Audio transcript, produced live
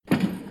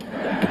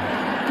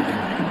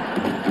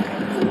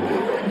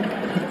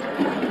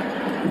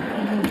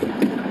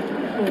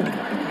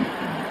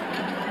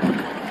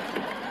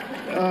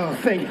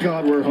Thank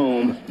God we're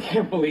home.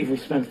 Can't believe we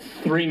spent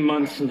 3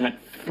 months in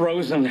that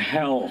frozen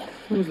hell.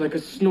 It was like a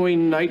snowy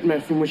nightmare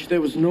from which there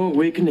was no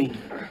awakening.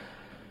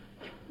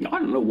 I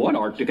don't know what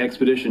Arctic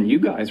expedition you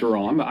guys were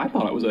on, but I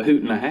thought it was a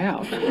hoot and a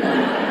half.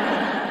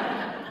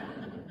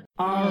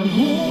 Our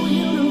whole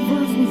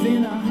universe was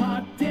in a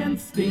hot,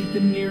 dense state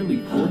that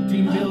nearly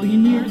 14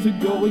 billion years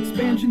ago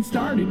expansion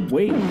started.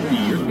 Wait,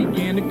 the earth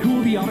began to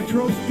cool, the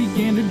autotrophs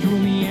began to drool,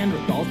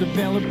 Neanderthals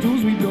developed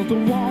tools, we built a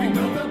wall. We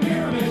built the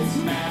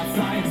pyramids, math,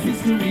 science,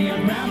 history,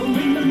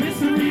 unraveling the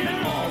mystery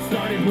that all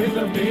started with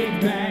a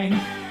big bang.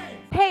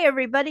 Hey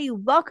everybody,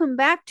 welcome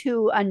back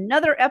to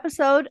another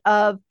episode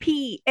of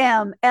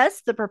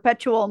PMS, the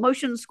Perpetual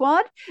Motion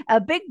Squad,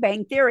 a Big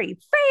Bang Theory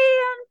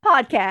fan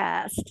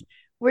podcast.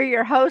 We're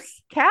your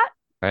hosts, Kat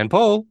and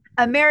Paul,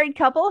 a married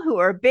couple who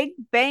are Big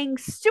Bang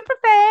super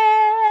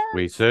fans.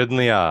 We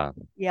certainly are.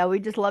 Yeah, we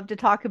just love to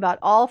talk about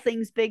all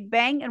things Big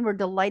Bang, and we're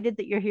delighted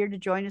that you're here to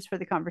join us for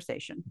the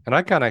conversation. And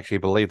I can't actually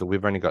believe that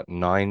we've only got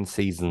 9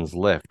 seasons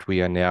left.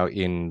 We are now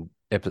in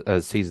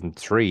season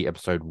 3,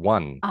 episode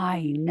 1.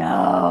 I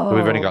know. So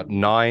we've only got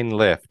 9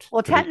 left.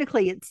 Well,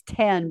 technically it's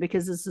 10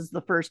 because this is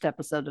the first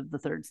episode of the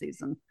 3rd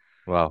season.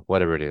 Well,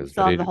 whatever it is.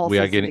 Still have the whole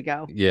season to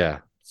go.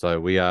 Yeah.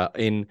 So we are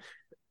in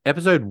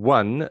episode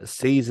 1,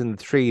 season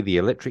 3, the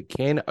electric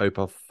can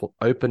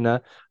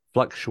opener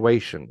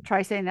fluctuation.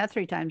 Try saying that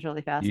 3 times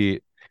really fast.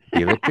 The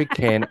electric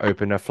can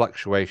opener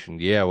fluctuation.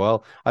 Yeah,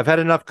 well, I've had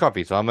enough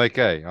coffee, so I'm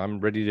okay. I'm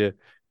ready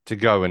to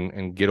go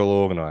and get all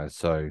organized.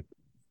 So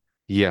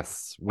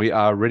yes, we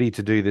are ready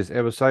to do this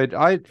episode.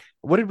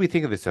 What did we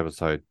think of this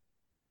episode?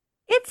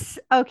 It's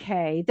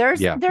okay.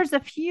 There's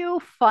a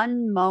few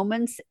fun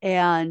moments,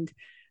 and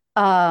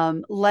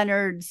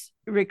Leonard's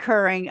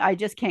recurring "I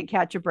just can't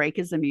catch a break"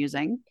 is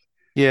amusing.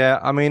 Yeah,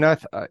 I mean,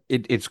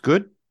 it's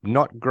good,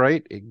 not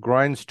great. It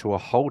grinds to a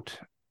halt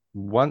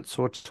once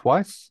or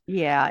twice.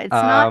 Yeah,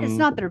 it's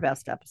not their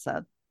best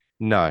episode.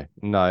 No,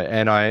 and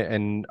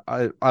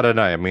I don't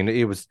know. I mean,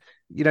 it was,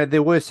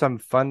 there were some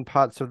fun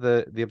parts of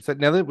the episode.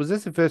 Now, was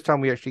this the first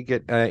time we actually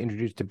get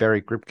introduced to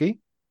Barry Kripke?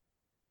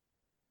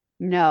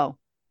 No,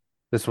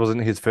 this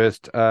wasn't his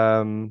first.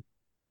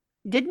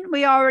 Didn't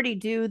we already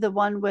do the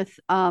one with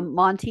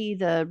Monty,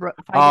 the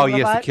robot?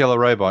 Yes, the killer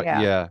robot.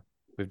 Yeah.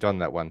 We've done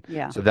that one.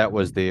 Yeah. So that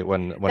was the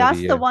one.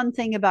 That's the one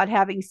thing about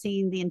having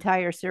seen the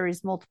entire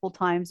series multiple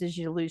times is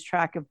you lose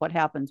track of what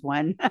happens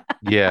when.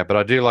 Yeah, but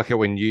I do like it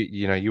when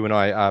you and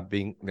I are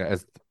being,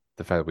 as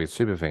the fact that we're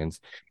super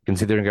fans, can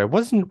sit there and go,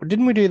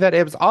 didn't we do that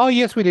episode? Oh,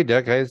 yes, we did.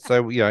 Okay.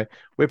 So, we're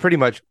pretty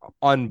much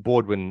on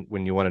board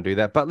when you want to do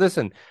that. But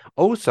listen,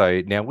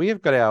 also, now we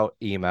have got our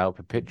email,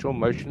 Perpetual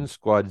Motion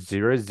Squad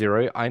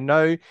 00. I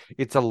know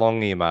it's a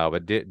long email,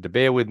 but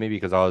bear with me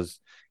because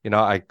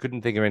I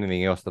couldn't think of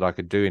anything else that I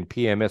could do, and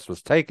PMS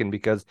was taken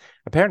because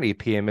apparently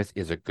PMS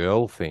is a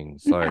girl thing.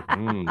 So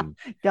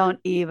don't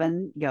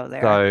even go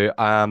there. So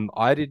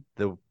I did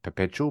the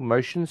Perpetual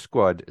Motion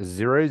Squad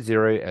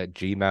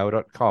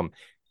 00@gmail.com.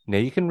 Now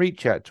you can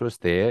reach out to us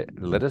there.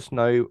 Let us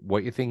know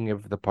what you're thinking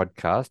of the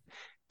podcast.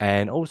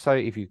 And also,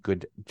 if you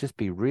could just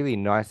be really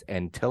nice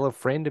and tell a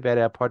friend about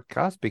our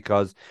podcast,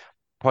 because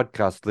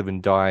podcasts live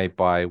and die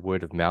by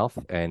word of mouth,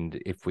 and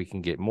if we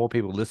can get more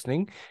people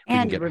listening, we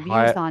and can get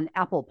reviews on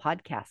Apple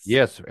Podcasts.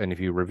 Yes, and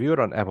if you review it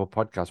on Apple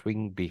Podcasts, we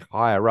can be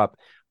higher up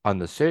on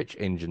the search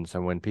engine.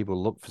 So when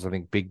people look for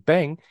something Big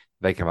Bang,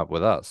 they come up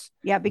with us.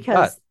 Yeah,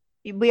 because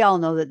we all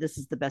know that this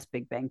is the best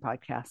Big Bang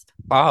podcast.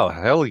 Oh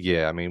hell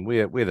yeah! I mean,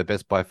 we're the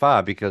best by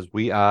far because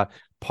we are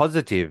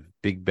positive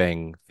Big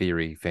Bang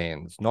Theory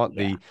fans, not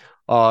the.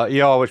 I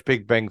watch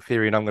Big Bang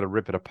Theory and I'm going to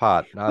rip it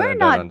apart. No, we're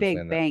not Big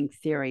Bang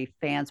Theory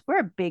fans.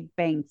 We're Big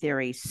Bang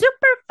Theory super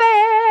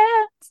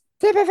fans.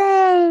 Super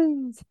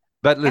fans.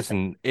 But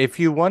listen, if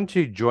you want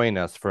to join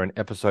us for an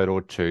episode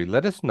or two,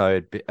 let us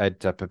know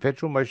at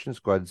Perpetual Motion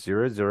Squad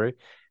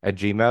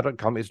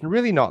 00@gmail.com. It's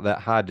really not that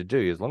hard to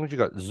do as long as you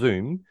got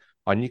Zoom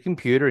on your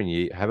computer and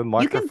you have a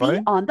microphone. You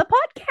can be on the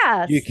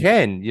podcast. You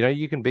can,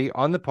 you can be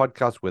on the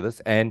podcast with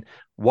us. And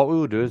what we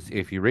will do is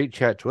if you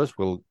reach out to us,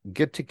 we'll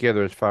get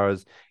together as far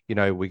as,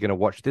 we're going to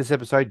watch this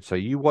episode. So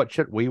you watch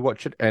it, we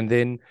watch it, and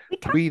then we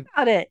talk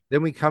about it.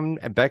 Then we come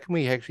back and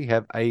we actually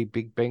have a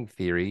Big Bang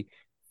Theory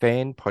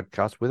fan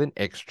podcast with an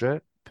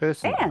extra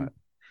person on it.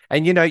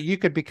 And, you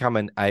could become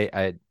an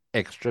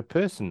extra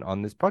person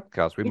on this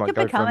podcast. We might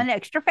become an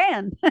extra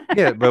fan.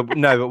 Yeah, but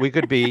we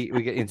could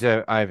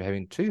instead of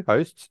having 2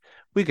 hosts,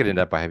 we could end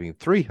up by having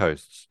 3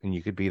 hosts, and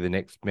you could be the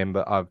next member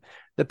of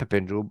the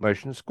Perpetual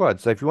Motion Squad.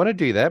 So if you want to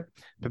do that,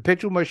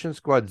 Perpetual Motion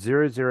Squad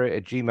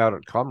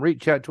 00@gmail.com,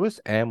 reach out to us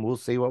and we'll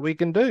see what we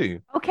can do.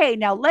 Okay,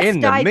 now let's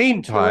in dive the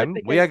meantime,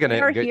 we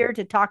are here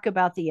to talk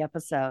about the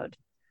episode.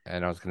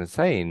 And I was going to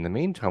say, in the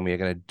meantime, we are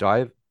going to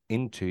dive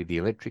into the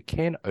electric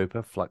can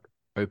opener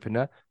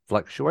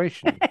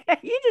fluctuation.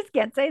 You just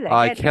can't say that.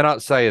 I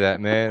cannot say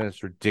that, man.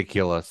 It's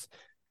ridiculous.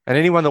 And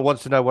anyone that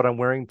wants to know what I'm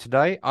wearing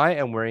today, I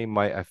am wearing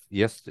my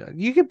yes.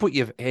 You can put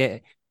your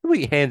put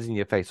your hands in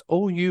your face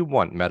all you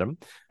want, madam.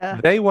 Uh,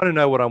 They want to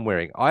know what I'm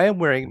wearing. I am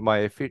wearing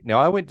my now.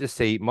 I went to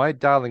see my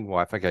darling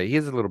wife. Okay,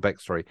 here's a little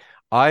backstory.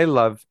 I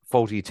love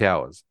Faulty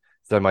Towers.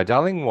 So my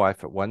darling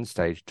wife at one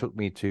stage took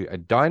me to a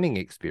dining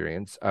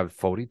experience of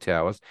Faulty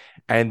Towers,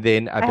 and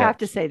then I have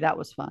to say that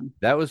was fun.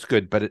 that was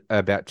good. But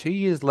about 2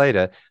 years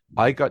later,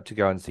 I got to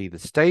go and see the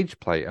stage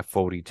play of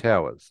Faulty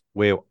Towers,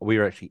 where we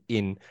were actually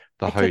in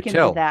the I took him to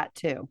hotel. that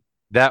too.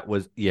 That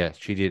was, yes,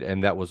 she did.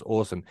 And that was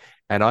awesome.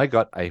 And I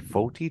got a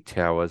Faulty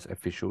Towers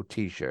official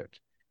t-shirt.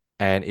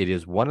 And it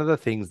is one of the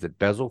things that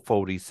Basil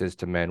Fawlty says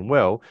to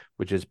Manuel,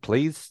 which is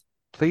please,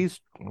 what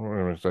am I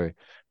gonna say?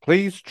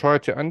 Please try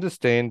to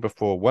understand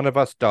before one of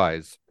us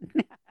dies.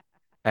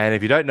 And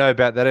if you don't know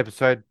about that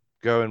episode,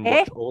 go and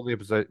watch all the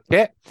episodes.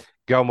 Yeah,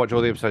 go and watch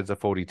all the episodes of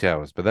Faulty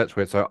Towers. But that's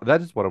where, so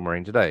that is what I'm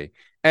wearing today.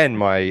 And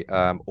my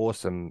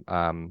awesome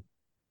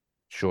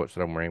shorts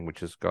that I'm wearing, which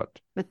has got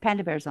With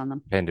panda bears on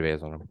them. panda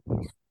bears on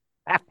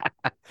them.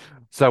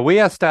 So we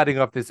are starting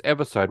off this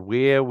episode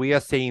where we are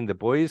seeing the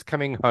boys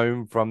coming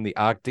home from the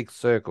Arctic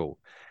Circle.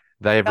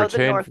 They have No, the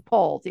returned. North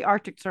Pole. The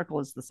Arctic Circle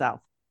is the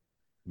South.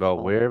 Well,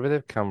 Pole. wherever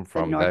they've come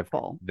from, North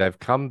Pole. they've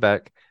come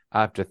back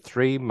after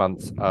 3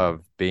 months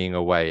of being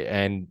away,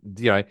 and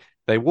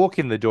they walk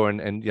in the door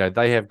and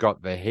they have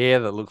got the hair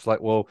that looks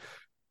like, well,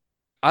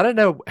 I don't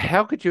know,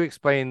 how could you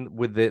explain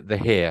with the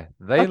hair?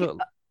 They Okay, look.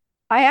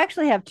 I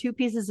actually have 2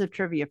 pieces of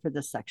trivia for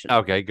this section.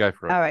 Okay, go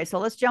for it. All right, so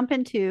let's jump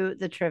into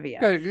the trivia.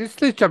 Go, let's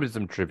jump into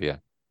some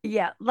trivia.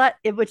 Yeah,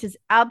 which is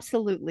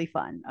absolutely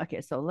fun.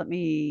 Okay, so let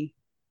me.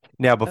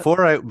 Now,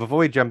 before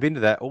we jump into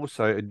that,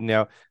 also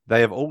now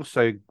they have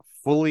also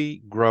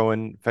fully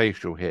grown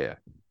facial hair.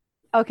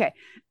 Okay,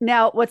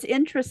 now what's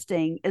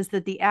interesting is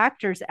that the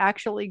actors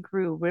actually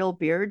grew real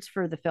beards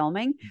for the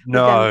filming.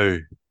 No,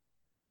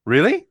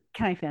 really?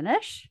 Can I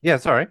finish? Yeah,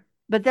 sorry.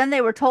 But then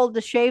they were told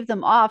to shave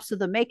them off so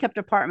the makeup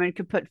department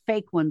could put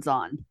fake ones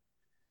on.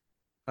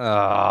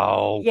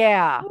 Oh,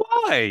 Yeah.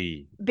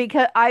 why?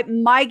 Because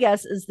my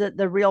guess is that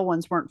the real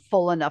ones weren't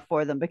full enough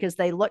for them because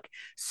they look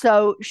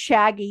so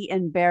shaggy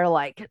and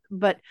bear-like.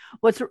 But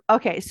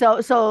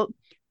so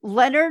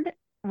Leonard,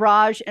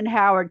 Raj, and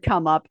Howard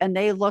come up and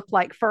they look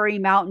like furry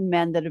mountain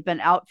men that have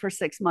been out for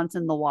 6 months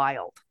in the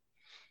wild.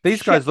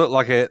 These guys look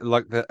like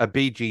a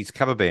Bee Gees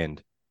cover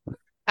band.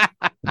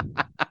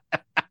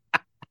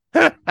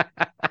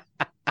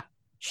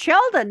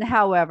 Sheldon,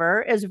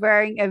 however, is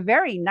wearing a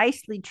very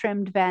nicely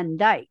trimmed Van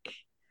Dyke,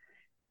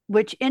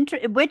 which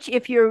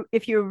if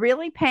you're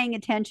really paying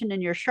attention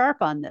and you're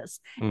sharp on this,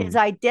 is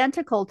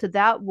identical to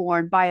that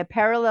worn by a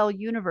parallel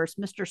universe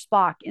Mr.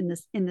 Spock in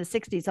the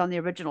 60s on the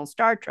original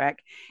Star Trek,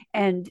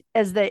 and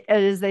as they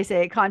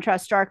say, it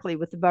contrasts starkly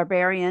with the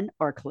barbarian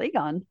or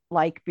Klingon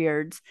like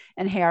beards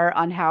and hair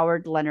on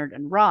Howard, Leonard,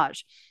 and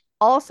Raj.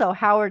 Also,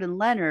 Howard and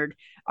Leonard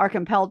are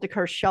compelled to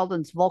curse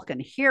Sheldon's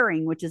Vulcan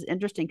hearing, which is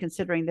interesting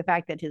considering the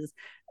fact that his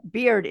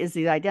beard is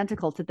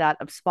identical to that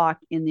of Spock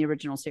in the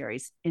original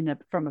series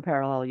from a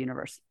parallel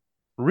universe.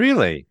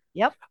 Really?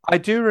 Yep. I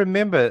do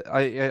remember.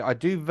 I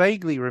do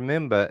vaguely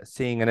remember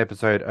seeing an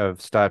episode of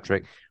Star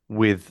Trek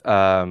with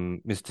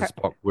Mr.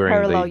 Spock wearing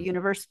parallel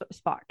universe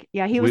Spock.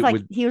 Yeah, he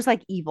was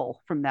like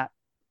evil from that.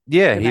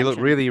 Yeah, dimension. he looked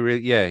really,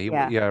 really.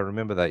 Yeah, I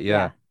remember that.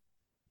 Yeah.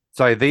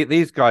 So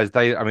these guys,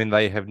 they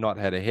have not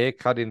had a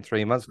haircut in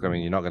 3 months. I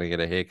mean, you're not going to get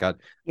a haircut.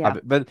 Yeah.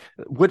 But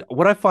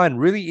what I find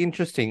really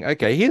interesting,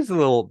 okay, here's a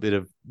little bit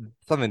of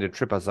something to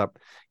trip us up.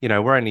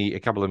 We're only a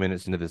couple of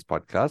minutes into this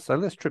podcast, so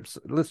let's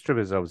trip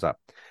ourselves up.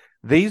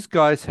 These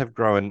guys have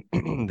grown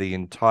the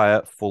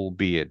entire full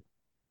beard.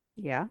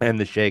 Yeah. And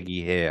the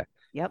shaggy hair.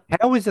 Yep.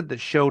 How is it that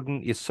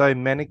Sheldon is so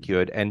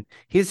manicured and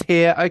his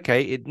hair,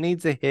 okay, it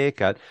needs a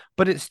haircut,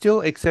 but it's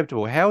still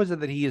acceptable? How is it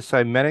that he is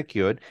so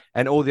manicured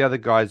and all the other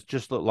guys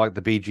just look like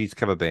the Bee Gees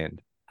cover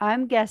band?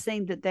 I'm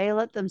guessing that they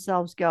let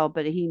themselves go,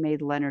 but he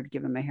made Leonard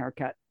give him a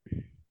haircut.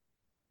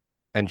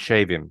 And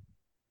shave him.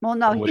 Well,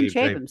 no, he can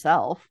shave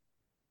himself.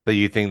 But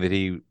you think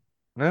that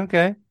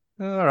okay,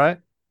 all right.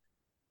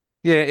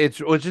 Yeah, it's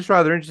just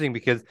rather interesting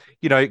because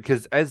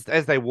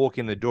as they walk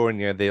in the door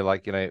and they're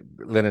like,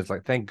 Leonard's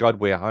like, thank God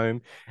we're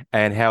home,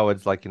 and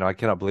Howard's like, I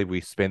cannot believe we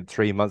spent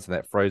 3 months in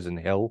that frozen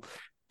hell,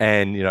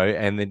 and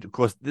and then of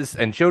course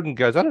and Sheldon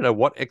goes, I don't know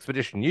what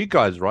expedition you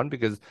guys are on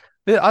because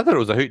I thought it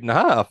was a hoot and a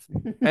half,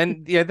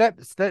 and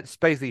that's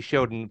basically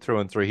Sheldon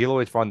through and through. He'll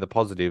always find the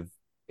positive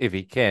if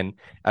he can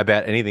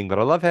about anything, but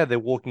I love how they're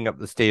walking up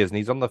the stairs and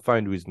he's on the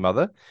phone to his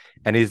mother,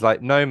 and he's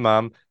like, no,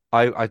 Mum.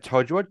 I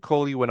told you I'd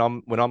call you when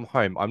I'm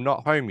home. I'm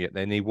not home yet.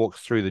 Then he walks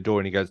through the door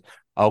and he goes,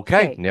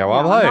 okay, now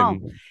I'm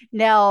home.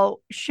 Now,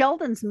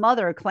 Sheldon's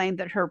mother claimed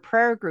that her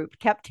prayer group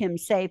kept him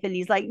safe. And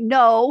he's like,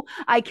 no,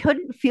 I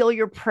couldn't feel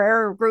your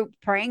prayer group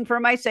praying for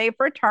my safe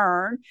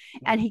return.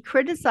 And he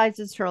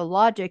criticizes her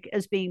logic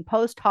as being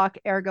post hoc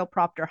ergo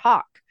propter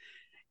hoc.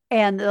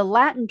 And the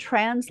Latin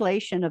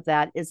translation of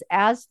that is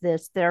as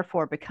this,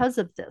 therefore, because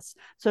of this.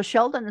 So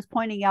Sheldon is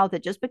pointing out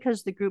that just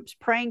because the group's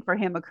praying for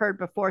him occurred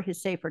before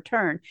his safe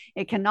return,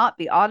 it cannot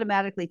be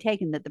automatically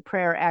taken that the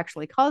prayer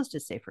actually caused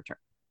his safe return.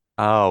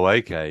 Oh,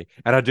 okay.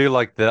 And I do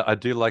like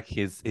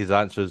his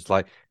answers,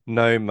 like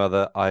No,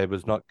 mother, I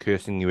was not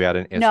cursing you out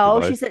in No,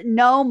 Eskimo. she said,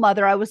 no,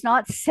 mother, I was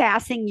not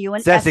sassing you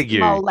in Sassing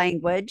Eskimo you.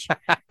 language.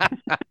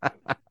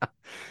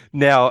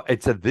 Now,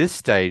 it's at this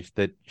stage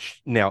that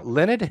now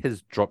Leonard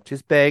has dropped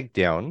his bag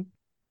down.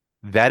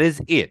 That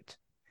is it.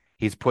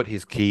 He's put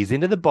his keys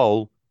into the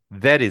bowl.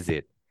 That is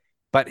it.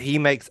 But he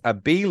makes a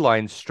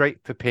beeline straight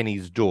for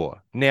Penny's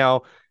door.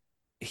 Now,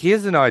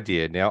 here's an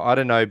idea. Now, I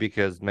don't know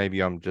because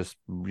maybe I'm just,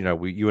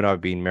 you and I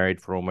have been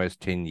married for almost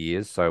 10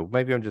 years, so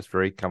maybe I'm just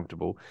very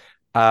comfortable.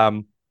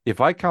 If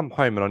I come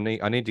home and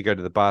I need to go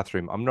to the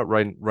bathroom, I'm not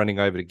running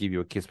over to give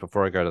you a kiss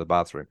before I go to the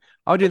bathroom.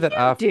 I'll do that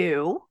after.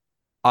 Do.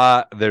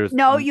 There's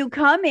No, you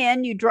come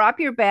in, you drop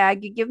your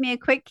bag, you give me a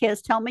quick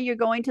kiss, tell me you're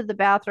going to the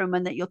bathroom,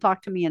 and that you'll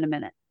talk to me in a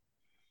minute.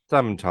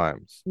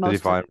 sometimes, but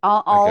if I'm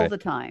All okay. the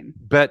time.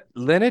 But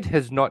Leonard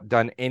has not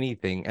done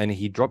anything, and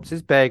he drops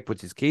his bag,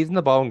 puts his keys in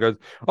the bowl, and goes,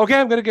 "Okay,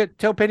 I'm going to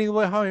tell Penny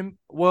we're home."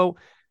 Well,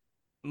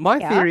 my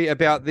theory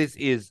about this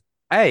is: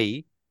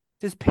 A,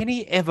 does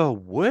Penny ever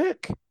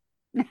work?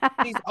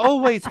 She's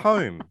always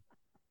home.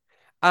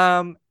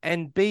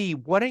 And B,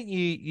 why don't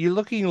you're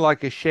looking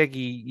like a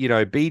shaggy,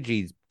 Bee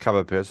Gees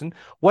cover person.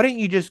 Why don't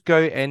you just go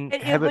and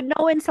have it?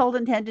 No insult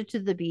intended to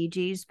the Bee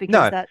Gees because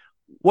No. that.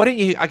 Why don't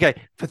you?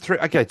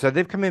 Okay, so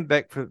they've come in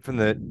back from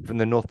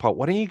the North Pole.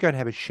 Why don't you go and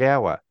have a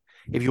shower?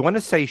 If you want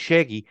to say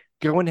shaggy,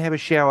 go and have a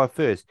shower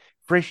first.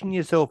 Freshen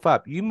yourself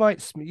up. You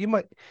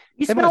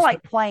smell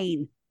like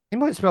plane. You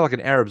might smell like an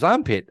Arab's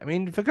armpit. I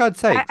mean, for God's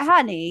sake,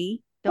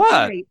 honey,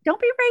 what?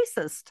 Don't be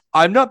racist.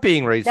 I'm not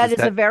being racist. That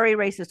is a very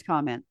racist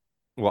comment.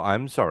 Well,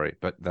 I'm sorry,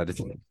 but that is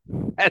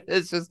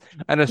just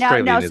an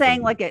Australian. Now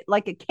saying like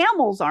a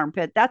camel's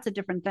armpit, that's a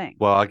different thing.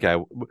 Well,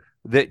 okay,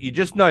 that you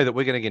just know that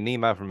we're going to get an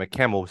email from a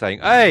camel saying,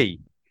 "Hey,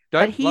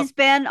 don't." But he's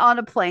been on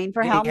a plane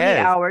for how many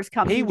hours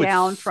coming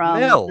down from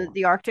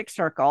the Arctic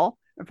Circle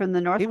or from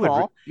the North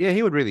Pole?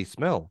 He would really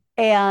smell.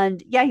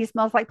 And yeah, he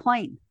smells like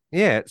plane.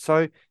 Yeah,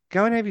 so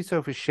go and have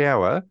yourself a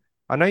shower.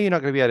 I know you're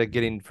not going to be able to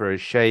get in for a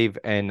shave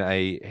and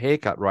a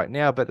haircut right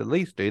now, but at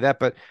least do that.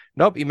 But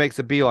nope, he makes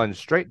a beeline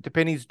straight to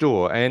Penny's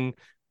door. And,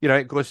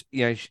 of course,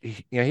 he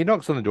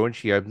knocks on the door and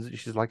she opens it.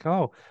 She's like,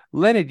 "Oh,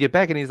 Leonard, you're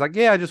back." And he's like,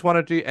 "Yeah, I just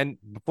wanted to." And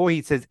before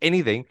he says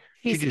anything,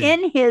 she's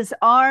in his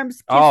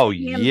arms,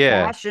 kissing him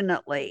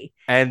passionately.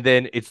 And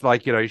then it's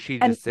like, she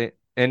just said,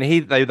 and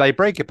they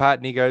break apart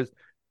and he goes,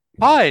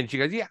 "Hi," and she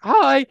goes, "Yeah,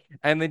 hi,"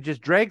 and then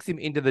just drags him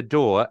into the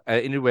door,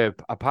 into her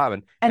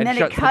apartment, and then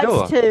it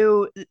cuts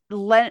to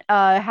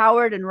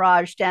Howard and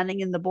Raj standing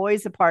in the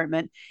boys'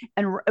 apartment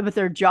and with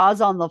their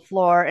jaws on the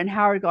floor, and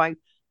Howard going,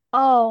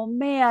 "Oh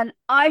man,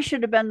 I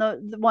should have been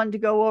the one to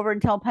go over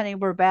and tell Penny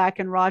we're back,"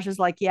 and Raj is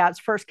like, "Yeah, it's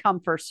first come,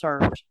 first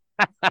served."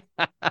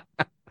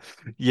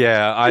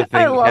 Yeah, I think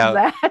I love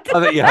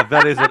that.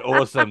 That is an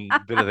awesome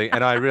bit of thing,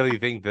 and I really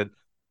think that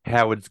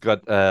Howard's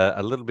got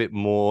a little bit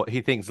more.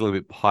 He thinks a little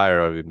bit higher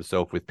of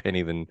himself with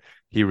Penny than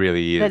he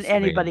really is. Than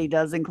anybody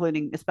does,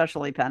 including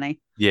especially Penny.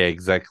 Yeah,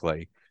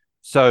 exactly.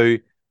 So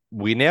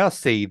we now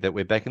see that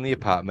we're back in the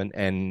apartment,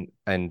 and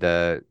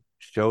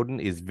Sheldon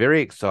is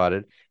very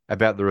excited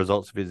about the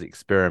results of his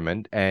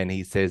experiment, and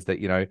he says that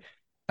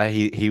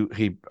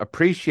he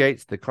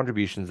appreciates the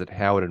contributions that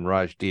Howard and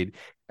Raj did,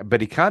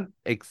 but he can't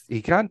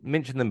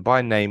mention them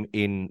by name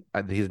in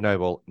his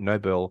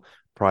Nobel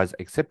Prize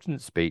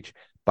acceptance speech.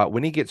 But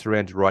when he gets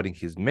around to writing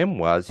his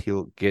memoirs,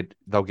 they'll get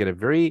a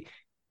very,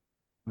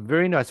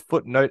 very nice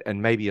footnote and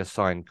maybe a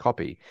signed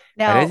copy.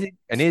 Now,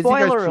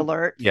 spoiler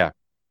alert. Yeah.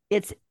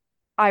 It's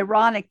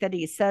ironic that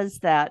he says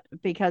that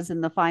because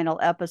in the final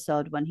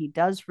episode, when he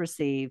does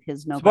receive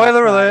his Nobel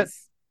Spoiler Prize, alert.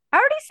 I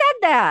already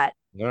said that.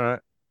 All right.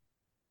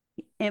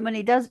 And when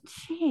he does,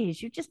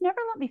 geez, you just never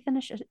let me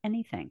finish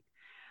anything.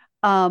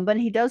 When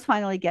he does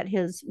finally get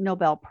his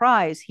Nobel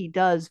Prize, he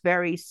does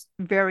very,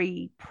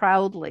 very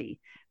proudly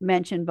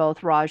mention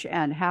both Raj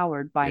and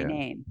Howard by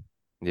name.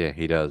 Yeah,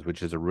 he does,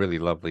 which is a really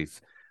lovely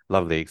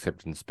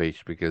acceptance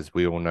speech, because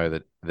we all know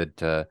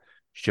that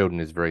Sheldon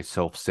is very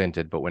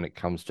self-centered, but when it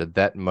comes to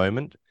that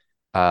moment,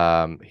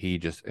 he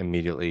just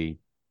immediately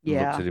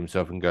looks at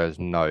himself and goes,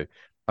 "No,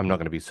 I'm not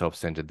going to be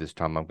self-centered this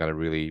time. I'm going to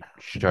really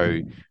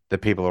show the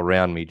people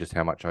around me just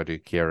how much I do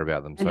care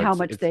about them." And how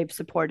much they've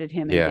supported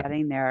him in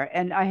getting there.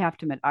 And I have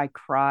to admit, I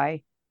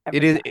cry.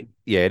 It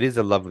is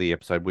a lovely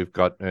episode. We've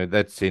got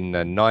that's in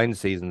 9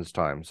 seasons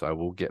time, so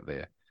we'll get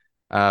there.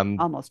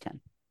 Almost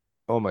 10.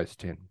 Almost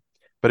 10.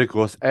 But of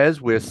course,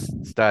 as we're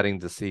starting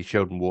to see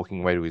Sheldon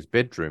walking away to his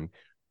bedroom,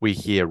 we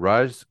hear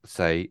Raj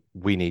say,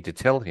 "We need to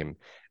tell him."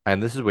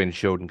 And this is when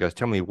Sheldon goes,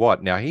 "Tell me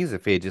what?" Now, he's a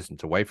fair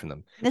distance away from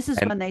them. This is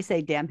when they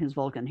say, "Damn his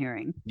Vulcan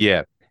hearing."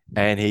 Yeah.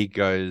 And he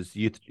goes,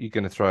 "You're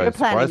going to throw You're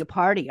planning a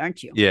party,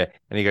 aren't you?" Yeah.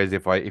 And he goes,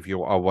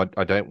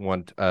 I don't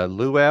want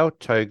luau,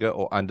 toga,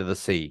 or under the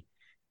sea."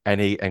 And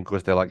of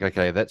course they're like,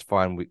 "Okay, that's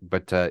fine.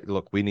 But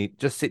look, we need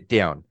just sit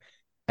down."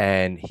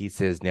 And he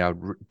says, "Now,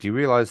 do you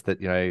realize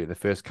that, the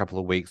first couple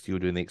of weeks you were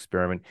doing the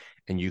experiment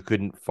and you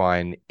couldn't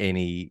find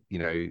any,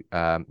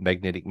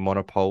 magnetic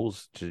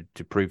monopoles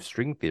to prove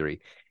string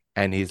theory?"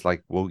 And he's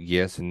like, "Well,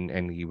 yes."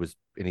 And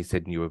he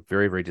said, "You were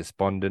very, very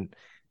despondent."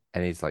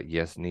 And he's like,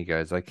 yes. And he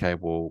goes, okay,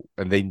 well,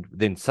 and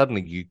then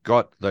suddenly you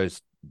got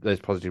those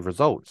positive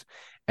results,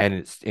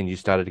 and you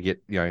started to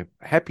get,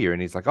 happier.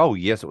 And he's like, oh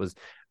yes, it was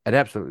an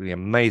absolutely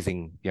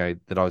amazing,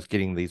 that I was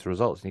getting these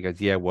results. And he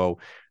goes, yeah, well,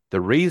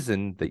 the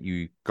reason that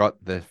you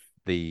got the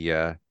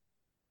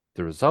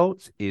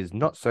results is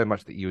not so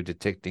much that you were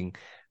detecting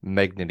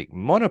magnetic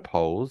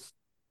monopoles.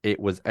 It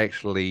was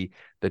actually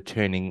the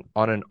turning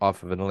on and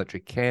off of an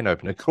electric can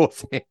opener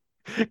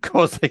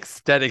causing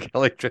static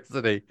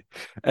electricity.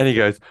 And he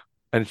goes,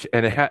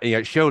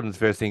 Sheldon's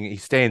first thing, he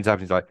stands up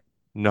and he's like,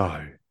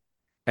 no.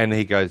 And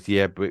he goes,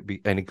 yeah,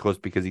 and of course,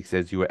 because he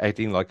says you were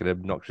acting like an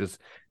obnoxious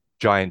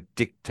giant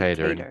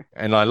dictator.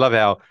 And I love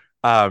how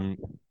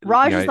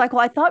Raj is like,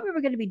 well, I thought we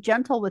were going to be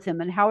gentle with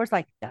him. And Howard's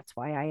like, that's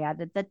why I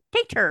added the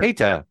Peter.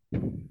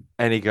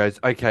 And he goes,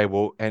 okay,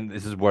 well, and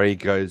this is where he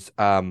goes,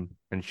 and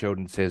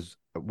Sheldon says,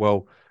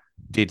 well,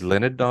 did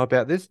Leonard know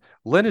about this?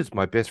 Leonard's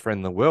my best friend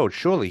in the world.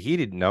 Surely he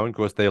didn't know. And of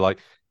course, they're like,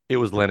 it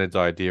was Leonard's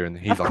idea. And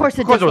he's of course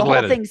it was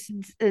Leonard. The whole thing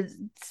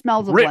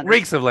smells of Leonard.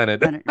 Reeks of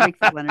Leonard. Reeks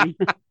of Leonard.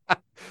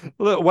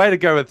 Look, way to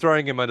go with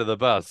throwing him under the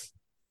bus.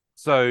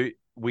 So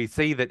we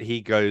see that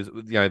he goes,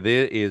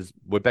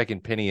 we're back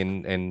in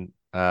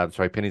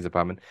Penny's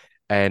apartment,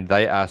 and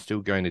they are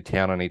still going to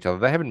town on each other.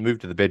 They haven't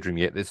moved to the bedroom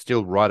yet. They're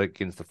still right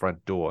against the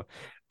front door.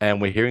 And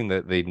we're hearing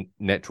the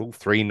natural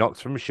 3 knocks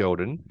from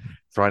Sheldon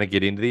trying to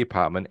get into the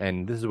apartment.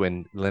 And this is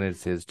when Leonard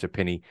says to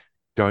Penny,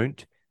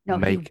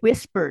 he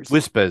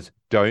whispers,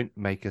 don't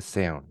make a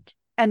sound.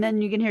 And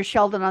then you can hear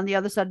Sheldon on the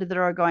other side of the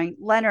door going,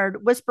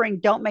 Leonard, whispering,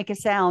 don't make a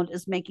sound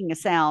is making a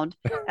sound.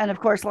 And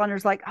of course,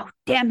 Leonard's like, oh,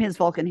 damn his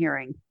Vulcan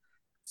hearing.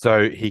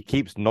 So he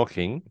keeps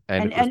knocking.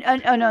 And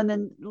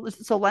then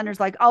Leonard's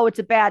like, oh, it's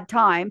a bad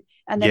time.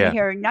 And then you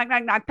hear, knock,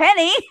 knock, knock,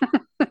 Penny.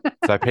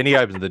 So Penny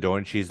opens the door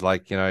and she's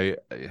like, hey,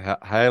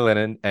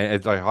 Leonard. And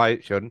it's like, hi,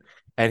 Sheldon.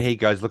 And he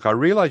goes, look, I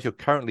realize you're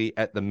currently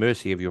at the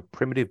mercy of your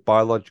primitive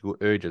biological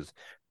urges.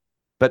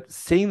 But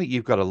seeing that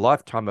you've got a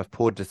lifetime of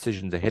poor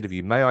decisions ahead of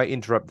you, may I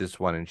interrupt this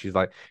one? And she's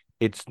like,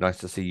 it's nice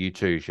to see you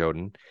too,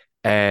 Sheldon.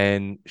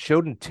 And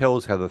Sheldon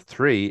tells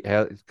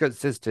it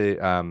says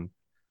to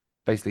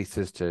basically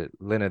says to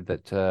Leonard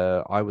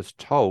that I was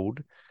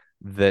told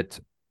that,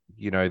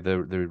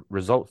 the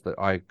results that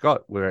I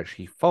got were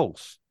actually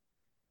false.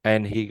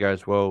 And he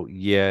goes, well,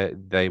 yeah,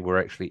 they were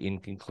actually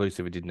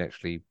inconclusive. It didn't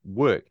actually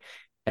work.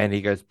 And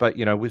he goes, but,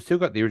 we've still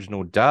got the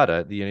original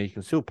data. You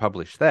can still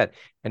publish that.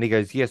 And he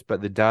goes, yes,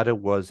 but the data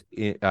was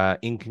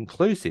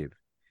inconclusive.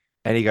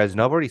 And he goes,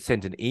 and I've already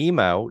sent an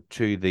email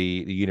to the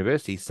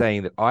university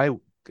saying that I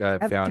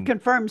found to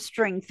confirm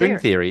string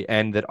theory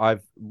and that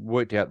I've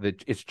worked out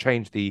that it's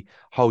changed the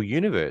whole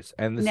universe.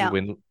 And this is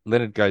when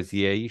Leonard goes,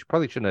 yeah, you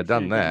probably shouldn't have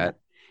done that.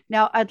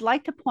 Now, I'd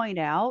like to point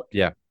out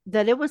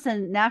that it was a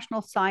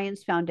National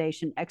Science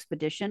Foundation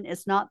expedition.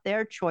 It's not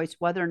their choice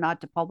whether or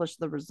not to publish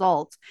the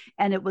results.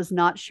 And it was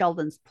not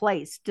Sheldon's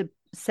place to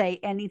say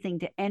anything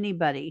to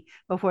anybody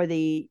before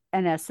the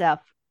NSF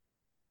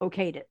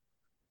okayed it.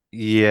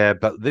 Yeah,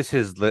 but this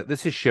is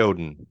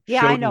Sheldon.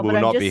 Yeah, Sheldon I know,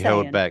 will not be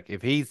held back.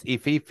 If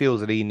he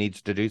feels that he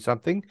needs to do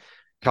something,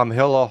 come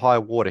hell or high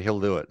water, he'll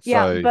do it.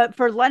 Yeah, but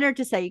for Leonard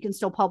to say you can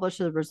still publish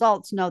the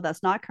results, no,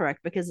 that's not correct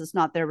because it's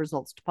not their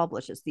results to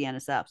publish. It's the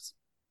NSF's.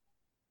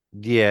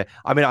 Yeah,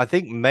 I mean, I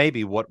think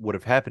maybe what would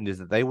have happened is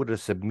that they would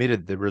have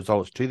submitted the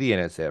results to the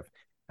NSF,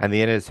 and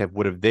the NSF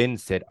would have then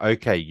said,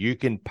 "Okay, you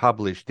can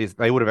publish this."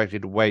 They would have actually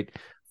had to wait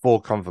for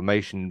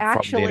confirmation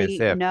from the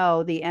NSF.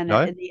 No, the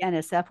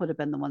NSF would have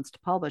been the ones to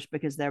publish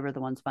because they were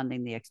the ones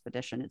funding the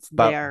expedition. It's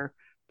their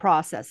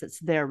process, it's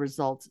their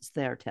results, it's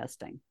their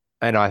testing.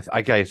 And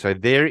so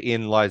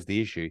therein lies the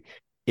issue.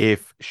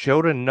 If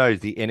Sheldon knows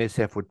the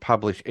NSF would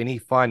publish any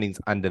findings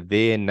under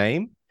their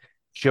name,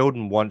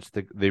 Sheldon wants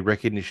the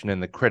recognition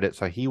and the credit,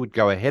 so he would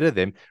go ahead of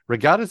them,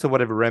 regardless of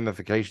whatever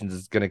ramifications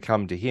is going to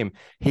come to him.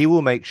 He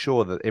will make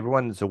sure that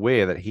everyone's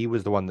aware that he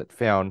was the one that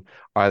found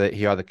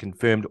either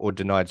confirmed or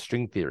denied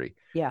string theory.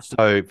 Yeah.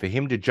 So for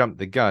him to jump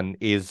the gun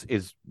is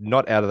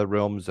not out of the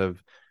realms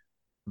of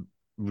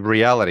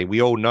reality.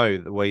 We all know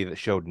the way that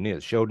Sheldon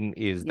is. Sheldon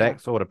is that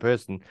sort of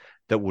person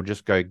that will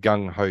just go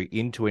gung-ho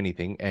into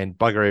anything and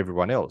bugger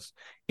everyone else.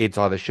 It's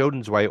either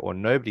Sheldon's way or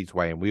nobody's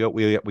way, and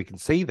we can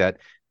see that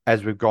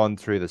as we've gone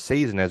through the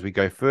season, as we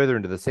go further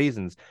into the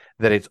seasons,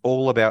 that it's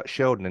all about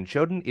Sheldon. And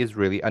Sheldon is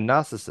really a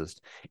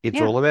narcissist.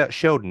 It's all about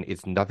Sheldon.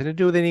 It's nothing to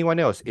do with anyone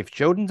else. If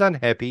Sheldon's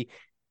unhappy,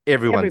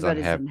 everybody's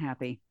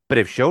unhappy. But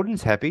if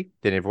Sheldon's happy,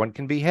 then everyone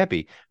can be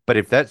happy. But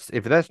if that's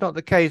not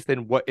the case,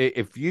 then what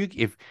if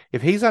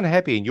he's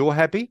unhappy and you're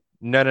happy?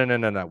 No.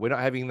 We're not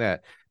having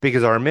that.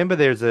 Because I remember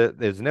there's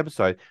an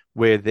episode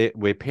where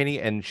Penny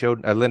and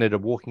Leonard are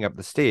walking up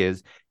the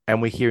stairs, and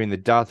we're hearing the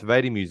Darth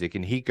Vader music,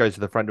 and he goes to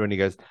the front door and he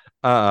goes,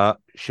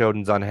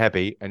 Sheldon's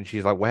unhappy. And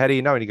she's like, well, how do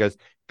you know? And he goes,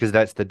 because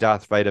that's the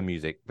Darth Vader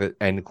music.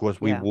 And of course,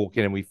 we walk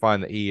in and we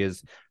find that he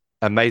is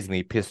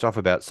amazingly pissed off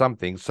about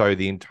something. So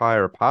the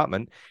entire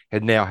apartment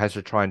now has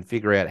to try and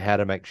figure out how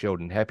to make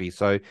Sheldon happy.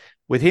 So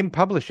with him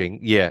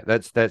publishing,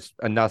 that's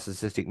a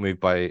narcissistic move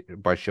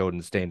by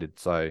Sheldon's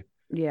standards. So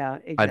yeah,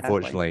 exactly.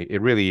 Unfortunately,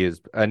 it really is.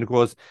 And of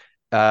course,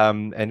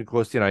 And of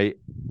course,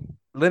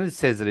 Leonard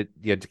says that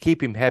to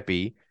keep him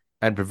happy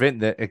and prevent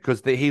that,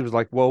 because he was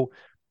like, well,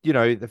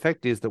 the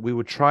fact is that we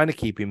were trying to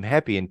keep him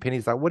happy. And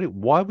Penny's like,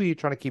 why were you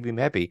trying to keep him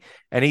happy?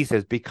 And he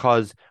says,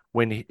 because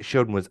when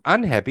Sheldon was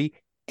unhappy,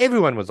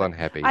 everyone was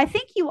unhappy. I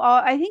think you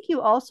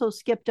also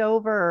skipped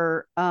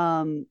over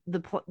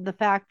the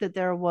fact that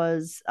there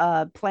was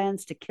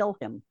plans to kill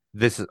him.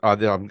 This is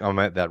I'm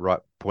at that right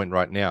point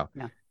right now.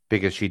 Yeah.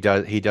 Because he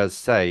does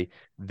say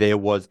there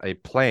was a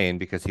plan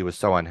because he was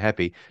so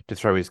unhappy to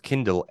throw his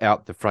Kindle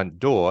out the front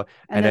door,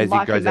 and as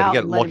he goes out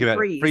again, lock him out,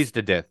 freeze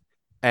to death.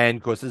 And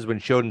of course, this is when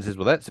Sheldon says,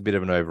 "Well, that's a bit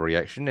of an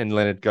overreaction," and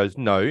Leonard goes,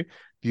 "No,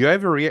 the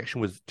overreaction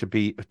was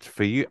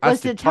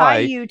to tie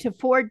you to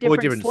four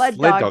different sled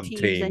dog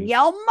teams and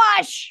yell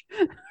mush."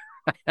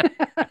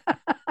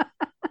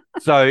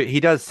 So he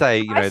does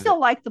say, I still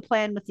like the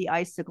plan with the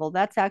icicle.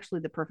 That's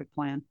actually the perfect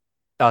plan.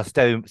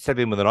 Stab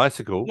him with an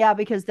icicle. Yeah,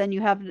 because then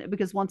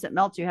because once it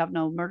melts, you have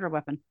no murder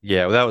weapon.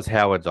 Yeah, well, that was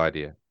Howard's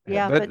idea.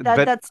 Yeah, but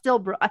that's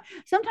still.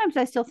 Sometimes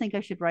I still think I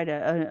should write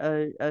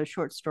a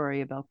short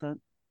story about that.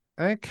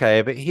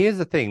 Okay, but here's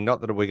the thing,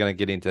 not that we're going to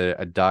get into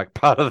a dark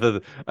part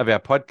of our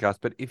podcast,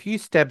 but if you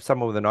stab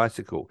someone with an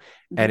icicle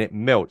and it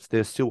melts,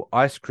 there's still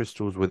ice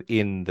crystals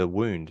within the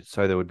wound.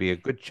 So there would be a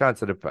good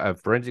chance that a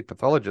forensic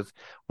pathologist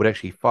would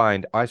actually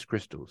find ice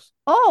crystals.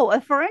 Oh,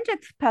 a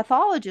forensic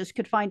pathologist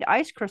could find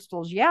ice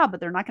crystals, yeah, but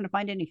they're not going to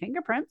find any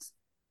fingerprints.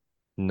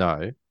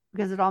 No.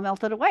 Because it all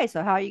melted away.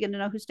 So how are you going to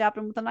know who stabbed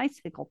him with an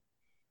icicle?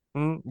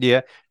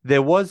 Yeah,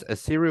 there was a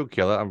serial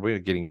killer. I'm really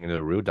getting into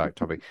a real dark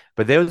topic,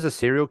 but there was a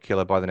serial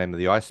killer by the name of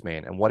the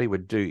Iceman. And what he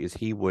would do is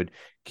he would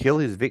kill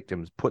his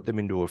victims, put them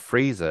into a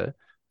freezer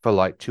for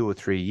like 2 or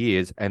 3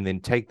 years, and then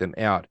take them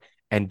out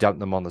and dump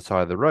them on the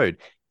side of the road.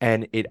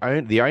 And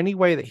the only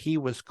way that he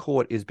was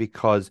caught is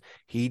because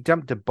he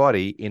dumped a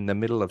body in the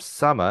middle of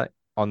summer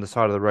on the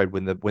side of the road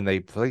when the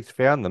police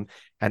found them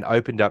and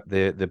opened up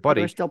the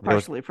body. They were still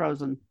partially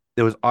frozen.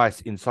 There was ice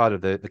inside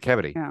of the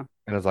cavity. Yeah.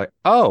 And I was like,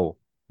 oh,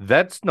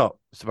 that's not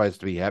supposed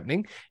to be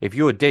happening. If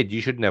you're dead,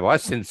 you shouldn't have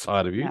ice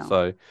inside of you.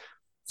 No.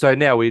 So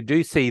now we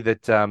do see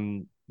that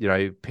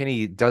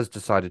Penny does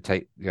decide to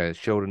take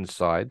Sheldon's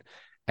side,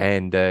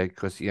 and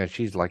because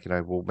she's like,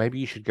 well, maybe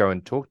you should go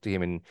and talk to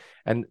him,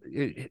 and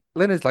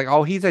Leonard's like,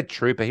 oh, he's a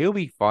trooper, he'll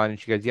be fine. And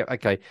she goes, yeah,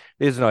 okay,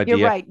 there's an idea.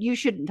 You're right, you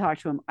shouldn't talk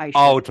to him.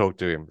 I'll talk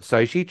to him.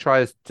 So she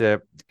tries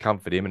to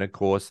comfort him, and of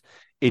course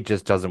it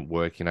just doesn't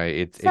work.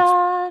 It's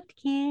soft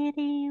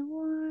kitty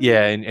warm.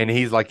 Yeah, and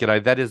he's like,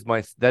 that is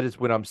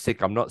when I'm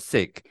sick. I'm not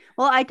sick.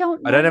 Well, I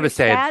don't have a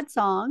sad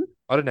song.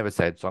 I don't have a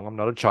sad song. I'm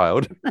not a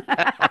child.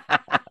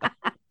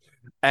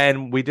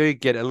 And we do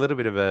get a little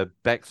bit of a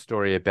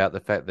backstory about the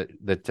fact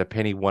that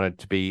Penny wanted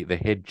to be the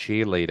head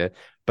cheerleader,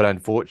 but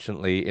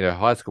unfortunately in her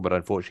high school,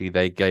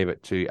 they gave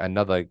it to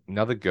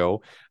another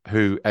girl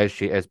who, as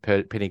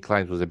Penny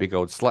claims, was a big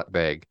old slut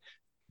bag.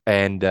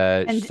 And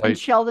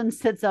Sheldon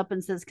sits up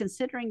and says,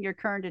 considering your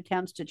current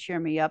attempts to cheer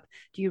me up,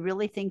 do you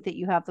really think that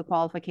you have the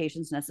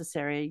qualifications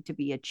necessary to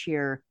be a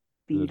cheer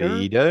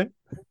leader?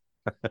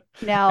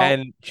 Now,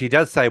 and she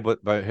does say but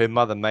her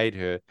mother made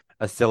her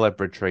a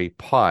celebratory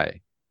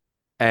pie.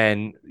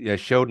 And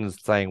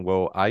Sheldon's saying,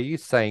 well, are you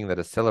saying that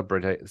a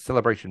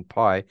celebration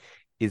pie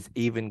is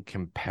even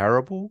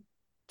comparable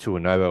to a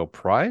Nobel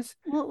Prize?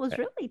 Well, it was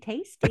really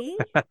tasty.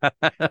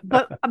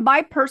 But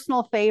my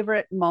personal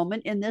favorite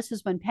moment in this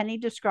is when Penny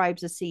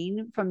describes a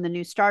scene from the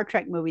new Star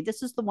Trek movie.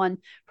 This is the one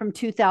from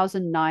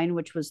 2009,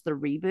 which was the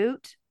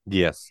reboot.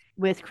 Yes.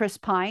 With Chris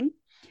Pine.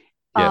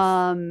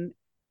 Yes.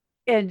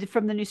 And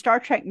from the new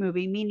Star Trek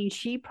movie, meaning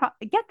she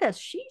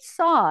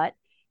saw it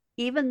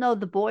even though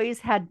the boys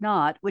had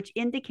not, which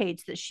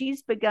indicates that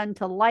she's begun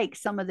to like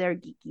some of their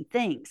geeky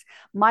things.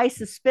 My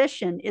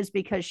suspicion is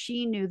because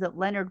she knew that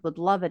Leonard would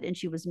love it and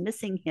she was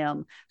missing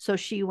him, so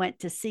she went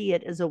to see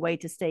it as a way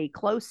to stay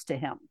close to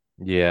him.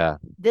 Yeah.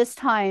 This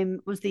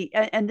time was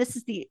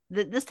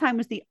this time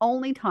was the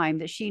only time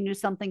that she knew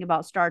something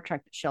about Star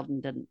Trek that Sheldon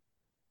didn't.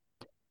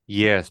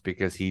 Yes,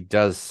 because he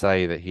does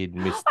say that he'd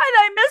missed.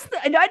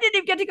 And I didn't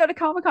even get to go to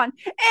Comic-Con,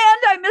 and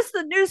I missed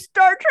the new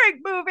Star Trek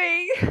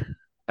movie.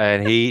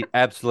 And he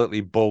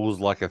absolutely bawls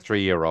like a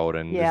 3-year-old.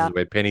 And This is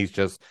where Penny's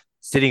just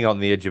sitting on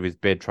the edge of his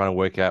bed trying to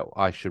work out,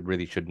 I should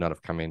not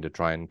have come in to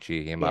try and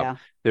cheer him up.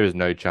 There is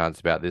no chance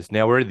about this.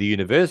 Now we're at the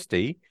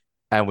university,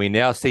 and we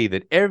now see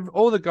that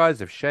all the guys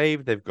have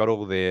shaved. They've got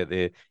all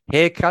their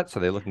haircuts, so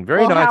they're looking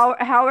very nice.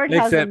 Howard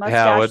has a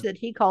mustache that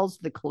he calls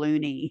the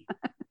Clooney.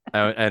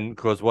 And of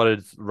course, what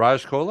does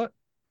Raj call it?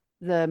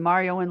 The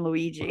Mario and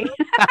Luigi.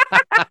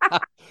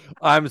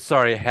 I'm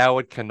sorry,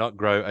 Howard cannot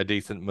grow a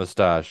decent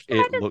mustache. I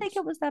didn't think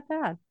it was that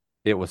bad.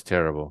 It was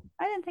terrible.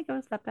 I didn't think it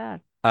was that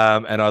bad.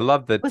 And I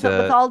love that. With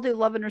all due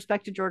love and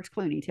respect to George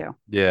Clooney too.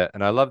 Yeah,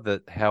 and I love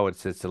that Howard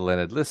says to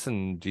Leonard,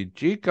 "Listen,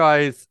 did you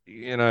guys,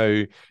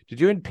 did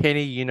you and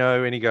Penny,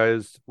 And he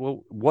goes,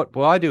 "Well, what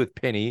I do with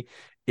Penny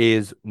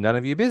is none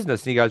of your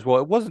business." And he goes,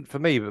 "Well, it wasn't for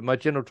me, but my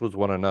genitals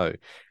want to know."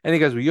 And he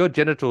goes, "Well, your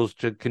genitals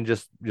can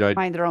just,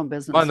 mind their own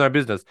business." Mind their own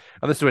business.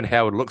 And this is when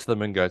Howard looks at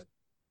them and goes,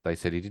 "They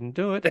said he didn't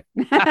do it."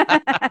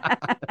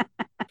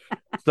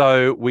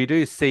 So we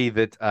do see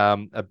that,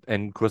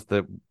 and of course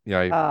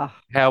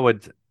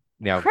Howard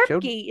now Sheldon.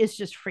 Kripke is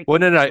just freaking. Well,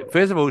 no.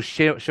 First of all,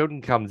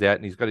 Sheldon comes out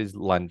and he's got his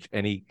lunch,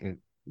 and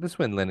this is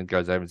when Leonard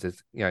goes over and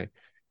says,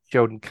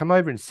 Sheldon, come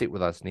over and sit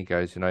with us. And he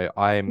goes,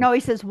 I'm. No, he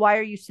says, why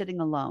are you sitting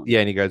alone? Yeah,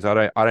 and he goes,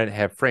 I don't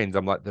have friends.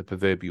 I'm like the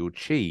proverbial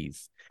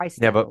cheese. I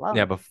stand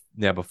alone.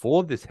 Now,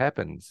 before this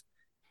happens,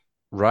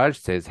 Raj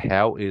says,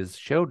 how is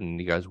Sheldon? And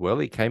he goes, well,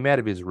 he came out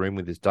of his room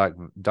with his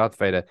Darth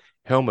Vader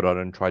helmet on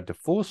and tried to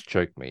force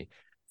choke me.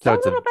 So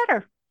it's a little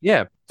better.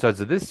 Yeah. So it's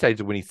at this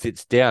stage when he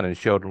sits down and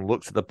Sheldon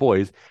looks at the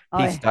boys,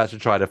 he starts to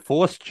try to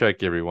force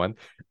choke everyone.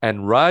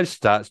 And Raj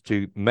starts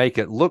to make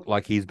it look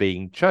like he's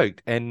being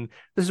choked. And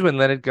this is when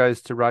Leonard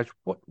goes to Raj,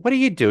 what are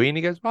you doing? And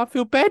he goes, I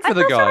feel bad for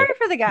the guy. Sorry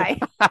for the guy.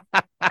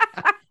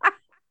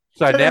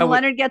 So now then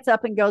Leonard gets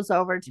up and goes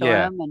over to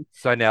him. And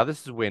so now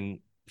this is when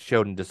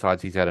Sheldon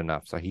decides he's had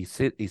enough. So he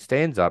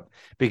stands up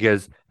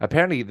because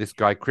apparently this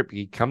guy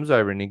Kripke comes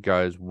over and he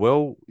goes,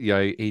 well,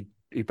 he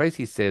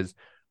basically says,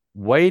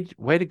 way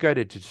to go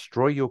to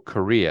destroy your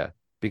career,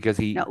 because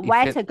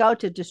way to go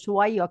to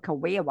destroy your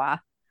career.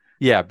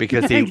 Yeah,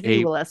 because he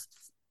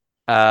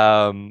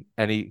and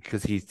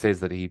because he says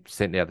that he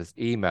sent out this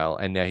email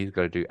and now he's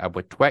got to do a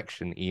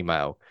retraction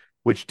email,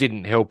 which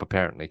didn't help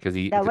apparently because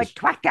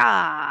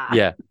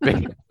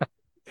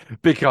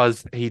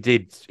because he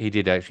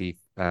did actually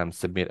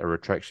submit a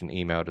retraction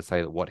email to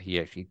say that what he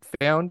actually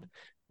found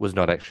was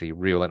not actually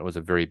real and it was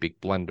a very big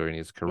blunder in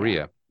his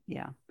career.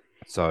 Yeah.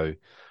 So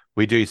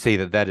we do see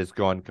that has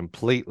gone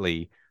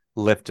completely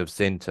left of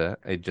center.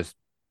 It just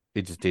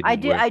didn't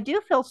work. I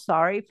do feel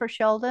sorry for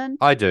Sheldon.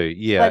 I do,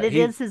 yeah. But it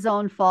is his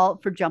own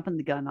fault for jumping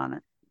the gun on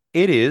it.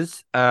 It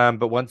is.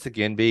 But once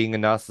again, being a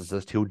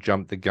narcissist, he'll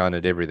jump the gun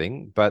at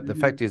everything. But the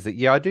fact is that,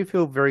 I do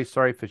feel very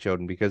sorry for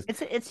Sheldon because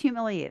it's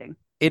humiliating.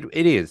 It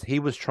is. He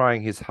was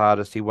trying his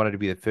hardest. He wanted to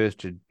be the first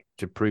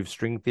to prove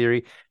string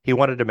theory. He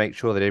wanted to make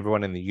sure that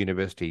everyone in the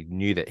university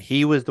knew that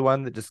he was the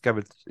one that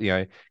discovered,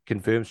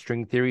 confirmed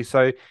string theory.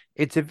 So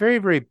it's a very,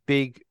 very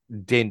big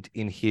dent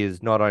in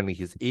his, not only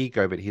his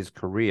ego, but his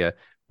career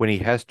when he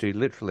has to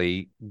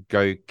literally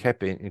go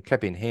cap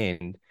in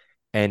hand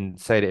and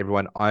say to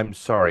everyone, I'm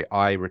sorry,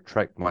 I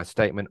retract my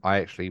statement. I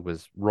actually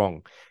was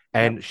wrong.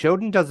 And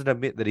Sheldon doesn't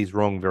admit that he's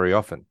wrong very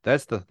often.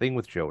 That's the thing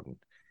with Sheldon,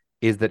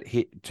 is that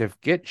to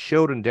get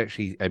Sheldon to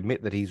actually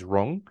admit that he's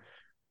wrong,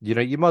 you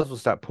might as well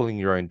start pulling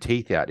your own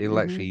teeth out. It'll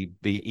actually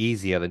be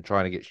easier than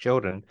trying to get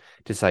Sheldon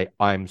to say,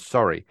 I'm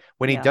sorry.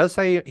 When he does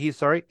say he's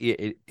sorry,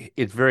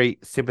 it's very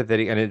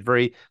sympathetic and it's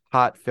very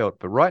heartfelt.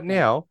 But right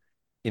now,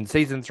 in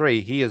season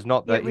 3, he is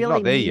not that. It really he's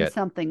not there means yet.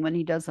 Something when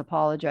he does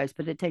apologize,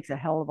 but it takes a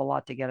hell of a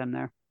lot to get him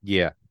there.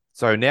 Yeah.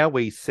 So now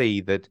we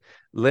see that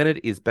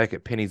Leonard is back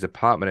at Penny's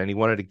apartment and he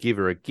wanted to give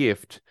her a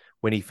gift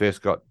when he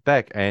first got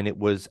back. And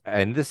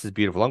this is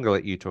beautiful. I'm going to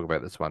let you talk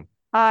about this one.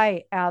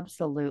 I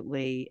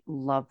absolutely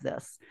love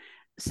this.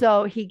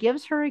 So he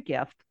gives her a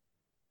gift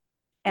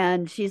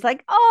and she's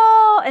like,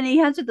 oh, and he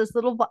hands her this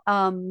little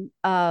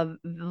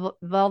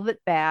velvet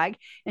bag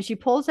and she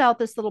pulls out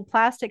this little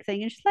plastic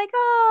thing and she's like,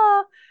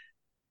 oh,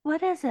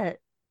 what is it?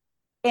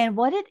 And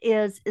what it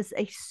is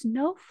a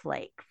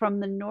snowflake from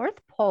the North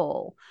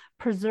Pole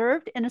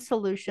preserved in a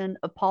solution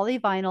of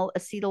polyvinyl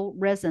acetyl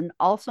resin,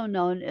 also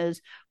known as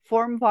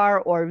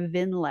Formvar or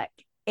Vinlec.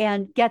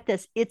 And get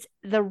this, it's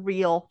the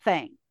real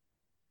thing.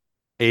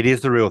 It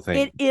is the real thing.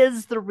 It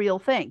is the real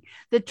thing.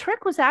 The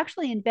trick was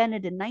actually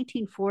invented in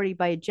 1940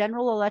 by a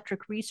General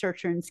Electric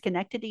researcher in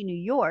Schenectady, New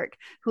York,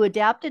 who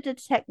adapted a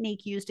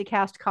technique used to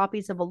cast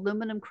copies of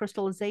aluminum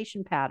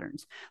crystallization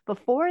patterns.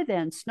 Before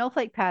then,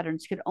 snowflake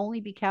patterns could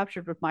only be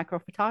captured with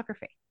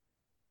microphotography.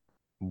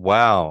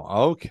 Wow.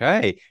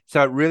 Okay.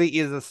 So it really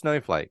is a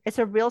snowflake. It's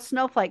a real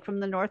snowflake from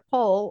the North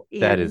Pole.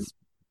 That is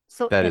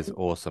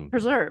awesome.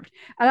 Preserved.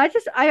 And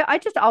I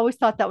just always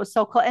thought that was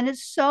so cool. And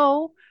it's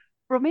so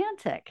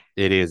romantic.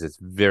 It is. It's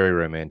very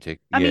romantic.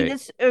 I mean,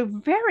 it's a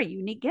very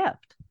unique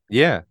gift.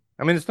 Yeah.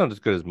 I mean, it's not as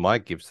good as my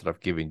gifts that I've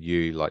given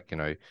you, like,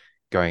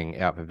 going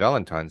out for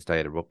Valentine's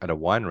Day at a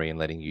winery and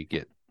letting you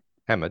get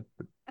hammered.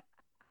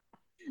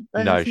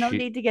 There's no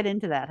need to get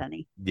into that,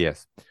 honey.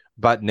 Yes.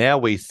 But now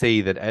we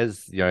see that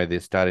as, they're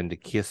starting to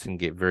kiss and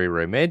get very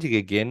romantic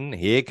again,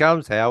 here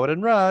comes Howard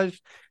and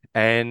Raj.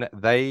 And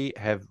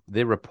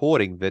they're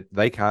reporting that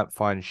they can't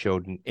find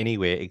Sheldon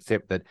anywhere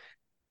except that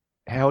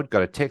Howard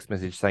got a text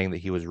message saying that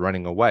he was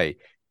running away.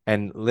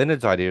 And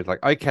Leonard's idea is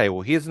like, okay,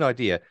 well, here's an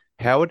idea.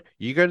 Howard,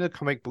 you go to the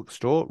comic book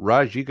store.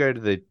 Raj, you go to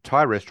the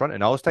Thai restaurant,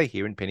 and I'll stay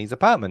here in Penny's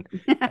apartment.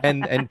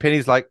 and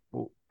Penny's like,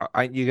 well,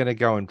 aren't you going to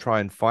go and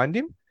try and find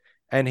him?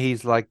 And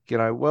he's like,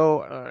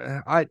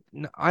 I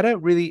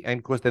don't really. And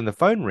of course, then the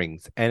phone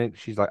rings, and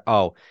she's like,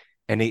 oh,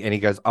 and he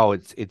goes, oh,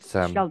 it's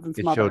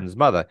Sheldon's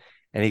mother.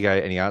 And he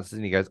answers,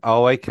 and he goes,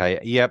 oh,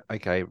 okay, yep,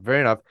 okay, fair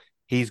enough.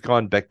 He's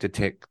gone back to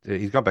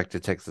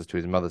Texas to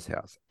his mother's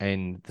house,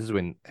 and this is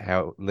when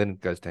Leonard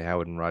goes to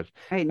Howard and Raj.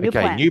 Hey, new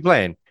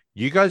plan.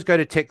 You guys go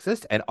to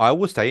Texas, and I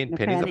will stay in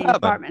Penny's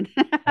apartment.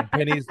 And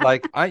Penny's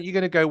like, "Aren't you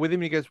going to go with him?"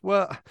 And he goes,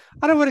 "Well,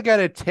 I don't want to go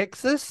to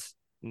Texas."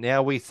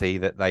 Now we see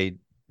that they,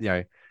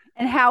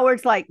 And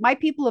Howard's like, my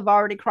people have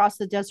already crossed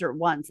the desert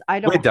once. I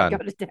don't We're want to done. go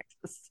to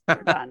Texas.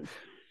 We're done.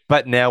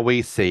 But now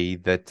we see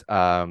that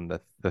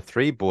the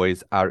three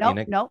boys are No, in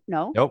a. no,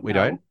 no. Nope, we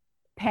no. don't.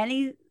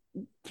 Penny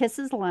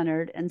kisses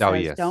Leonard and Oh,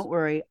 says, yes. don't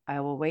worry,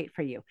 I will wait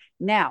for you.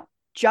 Now,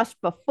 just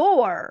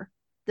before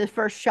the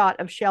first shot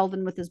of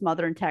Sheldon with his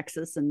mother in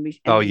Texas, and we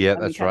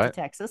That's cut right. to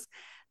Texas,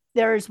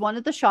 there's one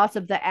of the shots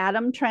of the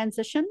atom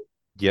transition.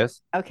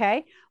 Yes.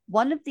 Okay.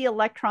 One of the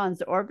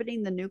electrons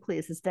orbiting the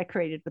nucleus is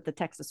decorated with the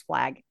Texas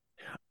flag.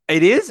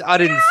 It is? I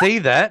didn't see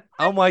that.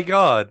 Oh my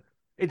God.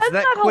 It's That's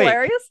that not quick.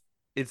 hilarious.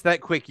 It's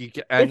that quick. It's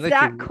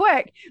that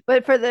quick.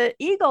 But for the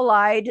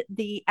eagle-eyed,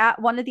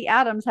 one of the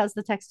atoms has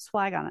the Texas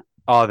flag on it.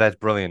 Oh, that's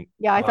brilliant.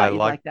 Yeah, I thought you'd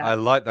like that. I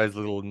like those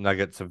little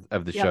nuggets of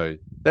the Yep. show.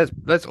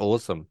 That's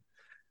awesome.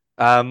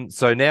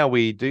 So now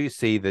we do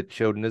see that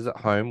Sheldon is at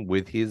home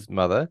with his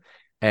mother,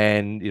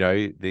 and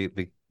they're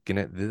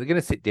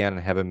gonna sit down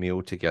and have a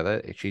meal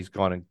together. She's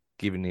kind of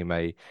given him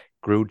a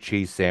grilled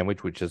cheese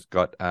sandwich, which has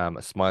got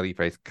a smiley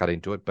face cut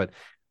into it, but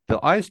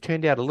the eyes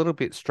turned out a little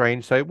bit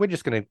strange. So we're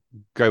just gonna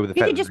go with the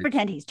You fact can just that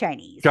pretend he's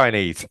Chinese.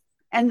 Chinese.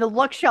 And the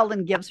look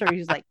Sheldon gives her,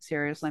 he's like,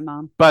 seriously,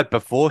 Mom? But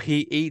before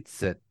he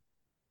eats it,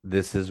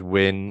 this is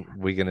when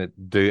we're going to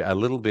do a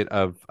little bit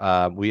of,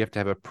 we have to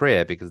have a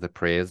prayer because the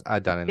prayers are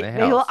done in the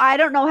house. Well, I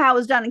don't know how it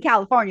was done in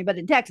California, but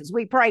in Texas,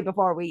 we pray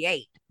before we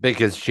eat.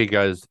 Because she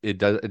goes, it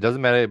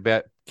doesn't matter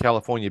about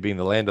California being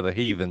the land of the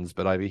heathens,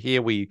 but over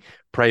here we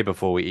pray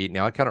before we eat.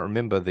 Now, I can't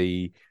remember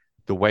the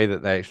way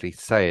that they actually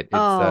say it.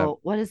 It's,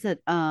 what is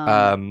it?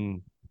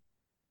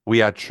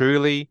 We are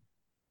truly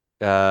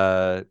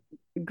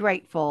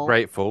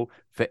grateful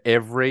for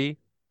every.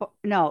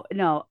 No,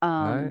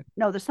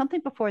 there's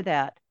something before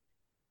that.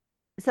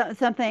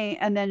 Something,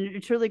 and then you're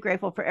truly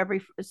grateful for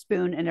every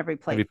spoon and every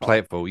plateful. Every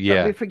plateful,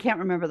 yeah. But we can't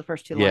remember the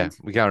first two lines.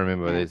 Yeah, we can't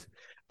remember what it is.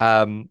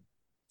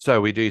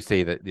 So we do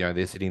see that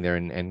they're sitting there,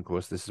 and of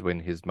course this is when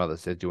his mother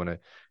says, "Do you want to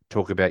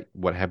talk about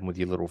what happened with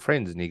your little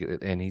friends?"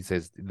 And he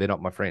says, "They're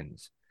not my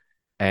friends."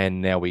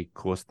 And now we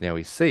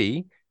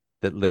see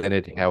that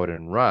Leonard, Howard,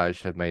 and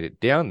Raj have made it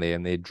down there,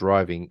 and they're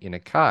driving in a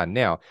car.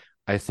 Now,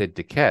 I said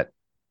to Kat,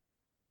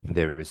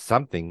 there is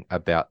something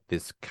about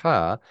this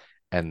car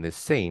and this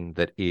scene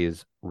that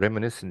is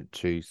reminiscent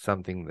to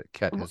something that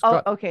Kat has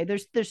got. Okay.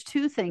 There's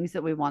two things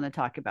that we want to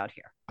talk about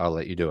here. I'll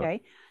let you do it.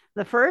 Okay.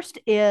 The first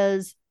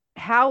is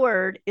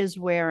Howard is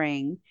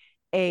wearing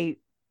a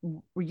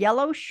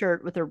yellow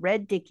shirt with a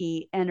red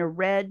dickie and a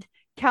red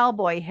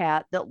cowboy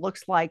hat that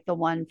looks like the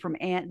one from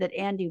that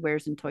Andy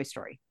wears in Toy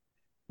Story.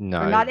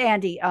 No, or not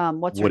Andy.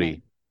 What's her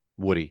name?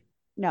 Woody.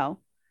 No.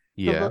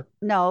 Yeah.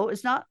 No,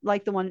 it's not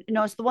like the one.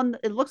 No, it's the one.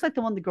 It looks like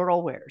the one the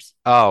girl wears.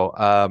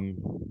 Oh,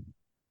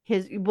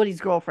 Woody's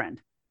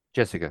girlfriend.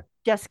 Jessica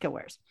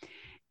wears.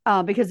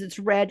 Because it's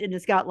red and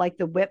it's got like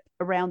the whip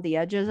around the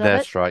edges of it.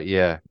 That's right.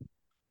 Yeah.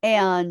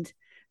 And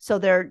so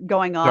they're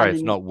going on. Sorry,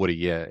 it's not Woody.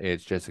 Yeah,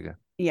 it's Jessica.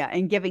 Yeah,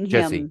 and giving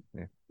him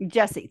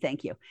Jesse,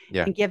 thank you.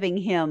 Yeah. And giving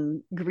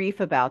him grief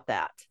about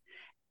that.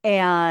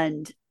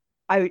 And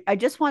I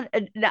just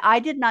I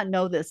did not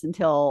know this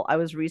until I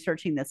was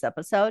researching this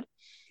episode.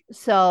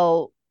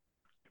 So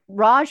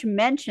Raj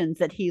mentions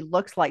that he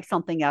looks like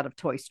something out of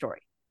Toy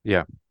Story.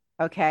 Yeah.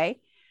 Okay.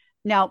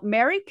 Now,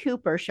 Mary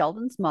Cooper,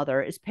 Sheldon's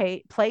mother, is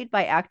played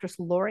by actress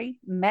Laurie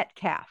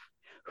Metcalf,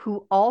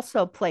 who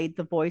also played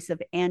the voice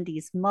of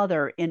Andy's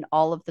mother in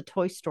all of the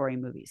Toy Story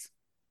movies.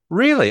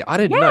 Really? I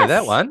didn't know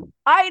that one.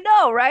 I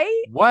know,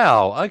 right?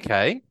 Wow.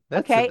 Okay.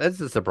 That's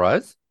a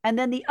surprise. And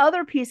then the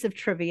other piece of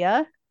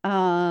trivia,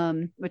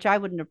 which I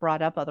wouldn't have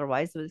brought up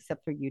otherwise,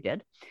 except for you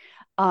did,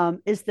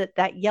 is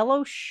that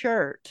yellow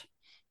shirt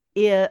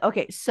is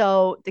okay.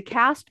 So the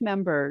cast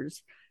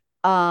members,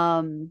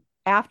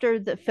 after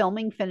the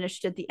filming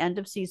finished at the end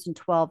of season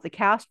 12, the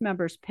cast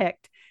members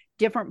picked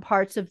different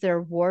parts of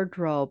their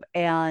wardrobe,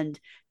 and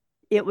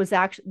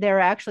they're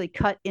actually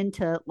cut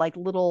into like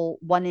little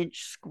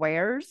 1-inch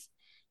squares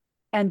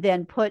and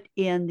then put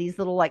in these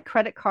little like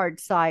credit card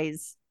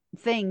size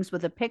things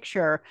with a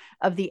picture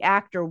of the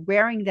actor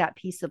wearing that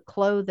piece of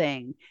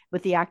clothing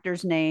with the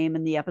actor's name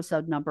and the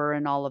episode number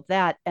and all of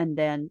that, and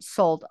then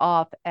sold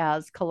off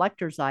as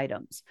collector's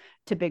items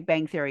to Big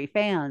Bang Theory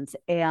fans.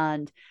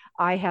 And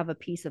I have a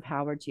piece of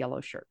Howard's yellow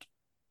shirt.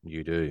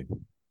 You do.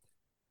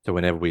 So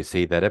whenever we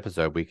see that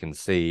episode, we can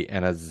see,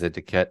 and as I said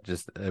to Kat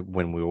just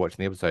when we were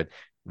watching the episode,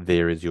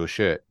 there is your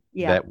shirt.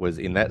 Yeah. That was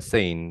in that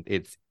scene.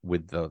 It's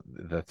with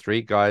the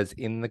three guys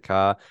in the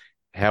car.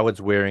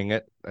 Howard's wearing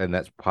it, and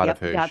that's part of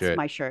her shirt. That's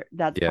my shirt.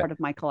 That's part of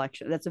my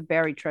collection. That's a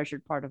very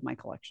treasured part of my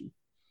collection.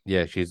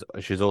 Yeah, she's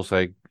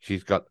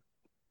got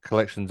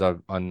collections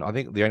of on. I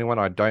think the only one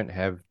I don't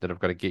have that I've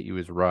got to get you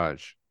is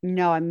Raj.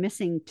 No, I'm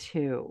missing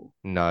 2.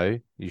 No,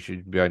 you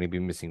should only be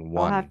missing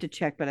 1. I'll have to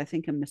check, but I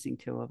think I'm missing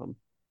 2 of them.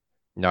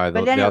 No,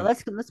 but anyway,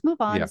 let's move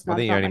on. Yeah, I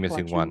think you're only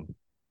missing 1.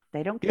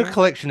 They don't care. Your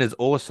collection is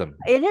awesome.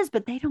 It is,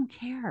 but they don't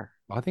care.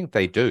 I think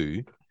they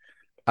do.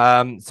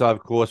 So of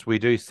course we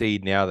do see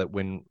now that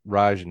when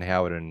Raj and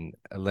Howard and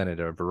Leonard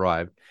have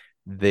arrived,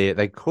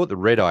 they caught the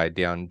red eye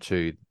down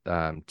to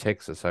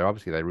Texas. So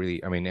obviously they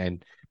really, I mean,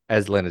 and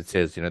as Leonard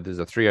says, there's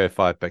a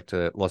 305 back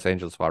to Los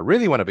Angeles who I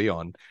really want to be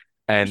on.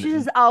 And She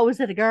says, "Oh, is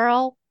it a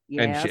girl?"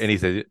 and Yes. he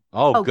says,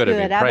 "Oh, Oh, good, I've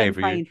good. been I've praying been for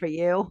you." praying for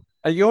you.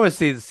 And you always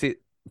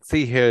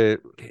see her,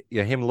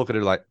 him look at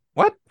her like,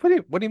 what?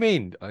 What do you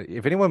mean?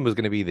 If anyone was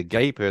going to be the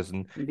gay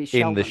person It'd be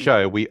in the Sheldon.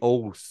 show, we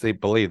all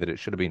believe that it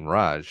should have been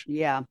Raj.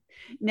 Yeah.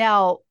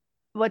 Now,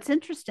 what's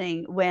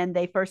interesting when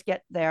they first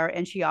get there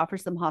and she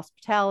offers them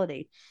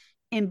hospitality,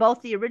 in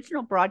both the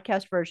original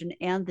broadcast version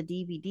and the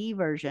DVD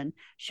version,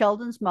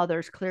 Sheldon's mother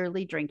is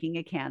clearly drinking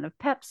a can of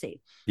Pepsi.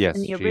 Yes,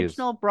 In the she is.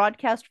 original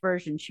broadcast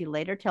version, she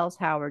later tells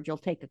Howard, "You'll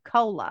take a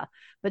cola,"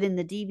 but in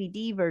the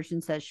DVD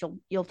version says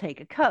you'll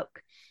take a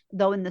Coke.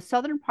 Though in the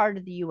southern part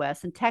of the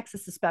US and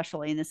Texas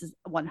especially, and this is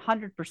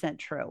 100%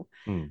 true,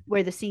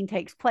 where the scene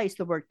takes place,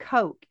 the word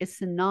Coke is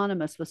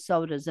synonymous with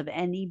sodas of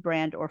any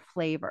brand or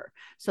flavor.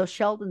 So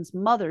Sheldon's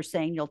mother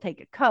saying "you'll take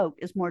a Coke"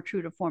 is more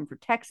true to form for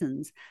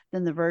Texans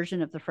than the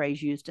version of the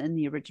phrase used in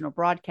the original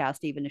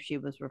broadcast, even if she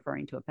was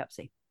referring to a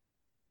Pepsi.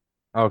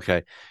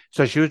 Okay.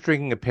 So she was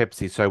drinking a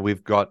Pepsi.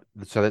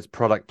 So that's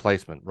product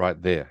placement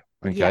right there.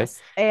 Okay.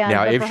 Yes. And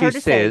now, if for she her to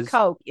says say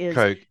Coke is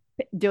Coke,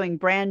 doing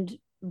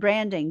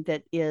branding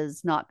that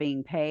is not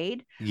being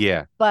paid.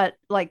 yeah. But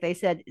like they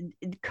said,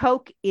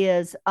 Coke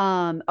is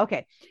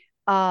okay.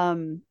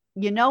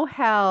 You know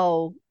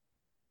how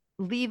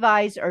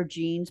Levi's are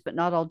jeans, but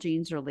not all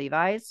jeans are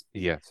Levi's.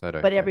 Yes, I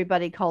don't. But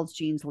everybody calls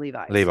jeans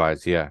Levi's.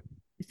 Levi's, yeah.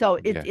 So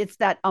it's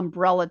that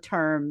umbrella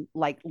term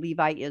like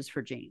Levi is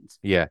for jeans.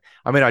 Yeah.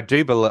 I mean, I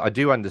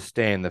do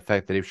understand the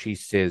fact that if she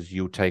says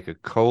 "you'll take a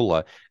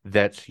cola,"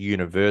 that's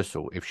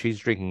universal. If she's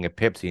drinking a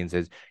Pepsi and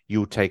says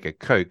 "you'll take a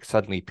Coke,"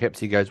 suddenly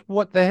Pepsi goes,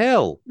 "What the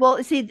hell?"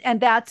 Well, see, and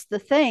that's the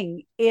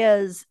thing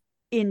is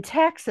in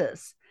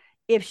Texas,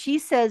 if she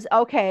says,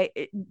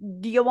 "Okay,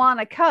 do you want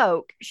a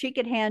Coke?" she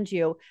could hand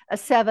you a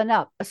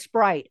 7-Up, a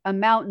Sprite, a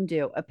Mountain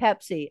Dew, a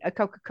Pepsi, a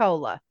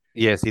Coca-Cola.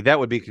 Yeah, see, that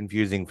would be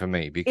confusing for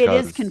me because it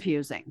is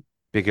confusing.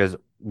 Because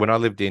when I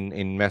lived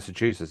in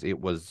Massachusetts,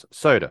 it was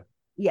soda.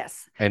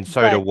 Yes. And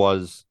soda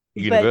was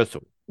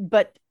universal.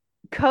 But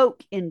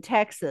Coke in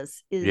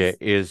Texas is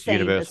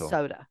same universal. As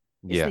soda.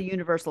 It's the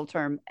universal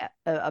term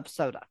of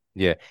soda.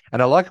 Yeah.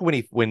 And I like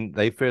it when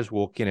they first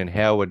walk in and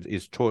Howard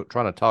is trying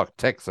to talk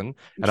Texan,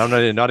 and I'm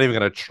not even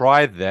going to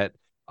try that.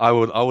 I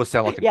will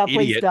sound like an idiot.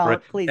 Please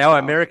don't. Please Our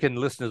don't. American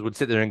listeners would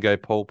sit there and go,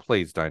 "Paul,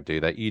 please don't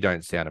do that. You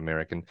don't sound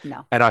American."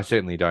 No. And I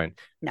certainly don't.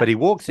 No. But he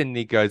walks in and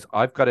he goes,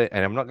 "I've got it,"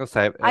 and I'm not going to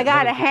say it. I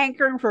got a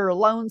hankering for a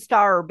Lone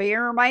Star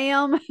beer,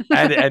 ma'am.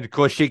 and of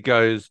course she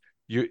goes,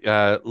 "You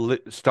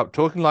stop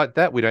talking like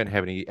that. We don't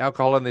have any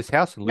alcohol in this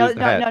house." And lose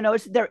the hat. No.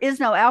 There is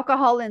no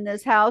alcohol in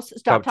this house.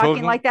 Stop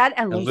talking like that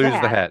and lose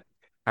the hat.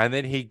 And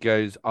then he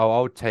goes, "Oh,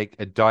 I'll take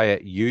a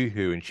diet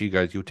Yoo-hoo," and she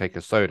goes, "You'll take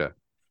a soda."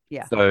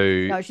 Yeah. So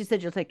no, she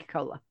said you'll take a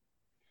cola.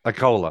 A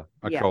cola.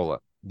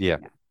 Yeah.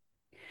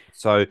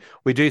 So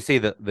we do see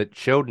that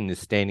Sheldon is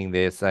standing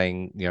there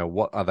saying,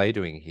 "What are they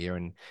doing here?"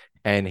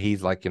 And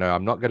he's like,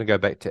 "I'm not going to go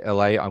back to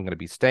LA. I'm going to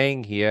be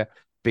staying here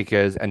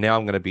and now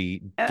I'm going to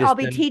be I'll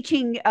be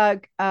teaching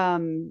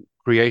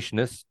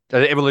creationists,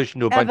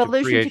 evolution to a bunch of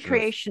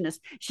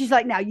creationists. She's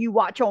like, "Now you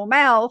watch your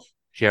mouth,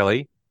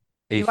 Shelley.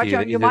 You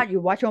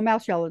watch your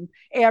mouth, Sheldon.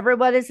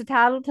 Everybody's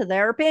entitled to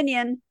their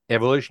opinion.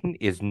 Evolution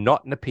is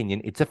not an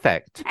opinion; it's a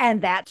fact.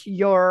 And that's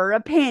your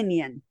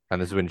opinion."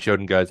 And this is when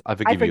Sheldon goes, "I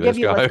forgive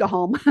you. Let's go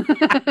home."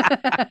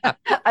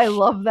 I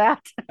love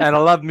that. And I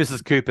love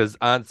Mrs. Cooper's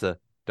answer.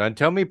 "Don't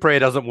tell me prayer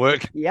doesn't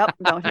work." Yep.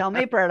 Don't tell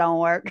me prayer don't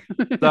work.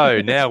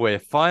 So now we're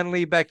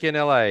finally back in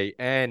LA,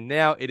 and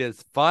now it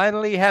has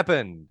finally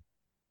happened.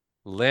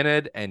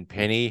 Leonard and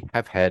Penny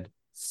have had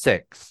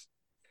sex.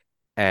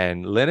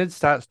 And Leonard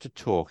starts to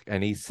talk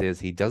and he says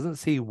he doesn't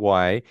see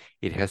why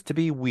it has to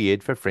be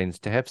weird for friends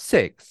to have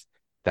sex.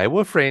 They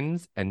were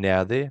friends and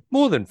now they're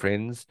more than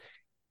friends.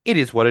 It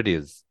is what it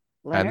is.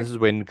 Leonard? And this is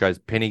when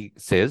Penny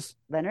says,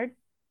 "Leonard,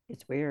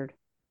 it's weird."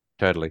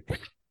 Totally.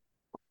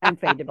 And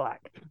fade to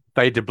black.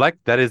 Fade to black.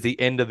 That is the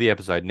end of the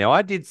episode. Now,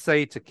 I did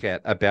say to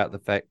Kat about the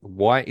fact,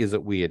 why is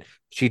it weird?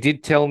 She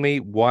did tell me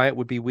why it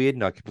would be weird,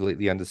 and I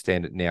completely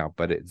understand it now.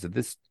 But it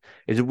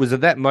was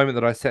at that moment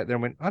that I sat there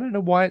and went, I don't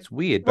know why it's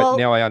weird, but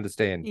now I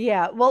understand.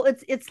 Yeah. Well,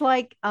 it's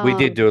like we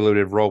did do a little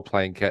bit of role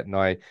playing, Kat and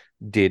I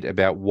did,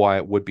 about why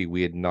it would be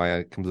weird, and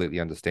I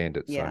completely understand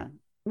it. Yeah.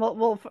 So.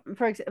 Well,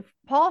 for example,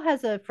 Paul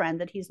has a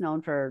friend that he's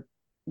known for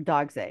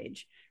dog's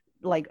age,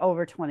 like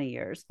over 20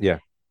 years. Yeah.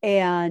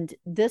 And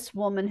this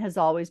woman has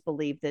always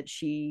believed that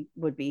she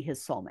would be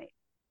his soulmate.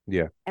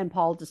 Yeah. And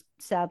Paul just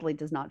sadly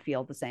does not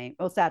feel the same.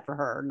 Well, sad for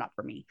her, not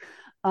for me.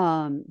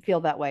 Feel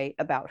that way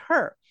about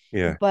her.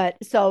 Yeah. But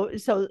so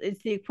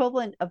it's the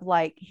equivalent of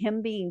like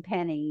him being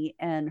Penny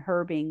and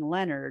her being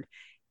Leonard,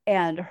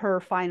 and her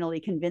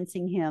finally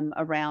convincing him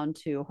around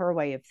to her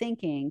way of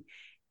thinking.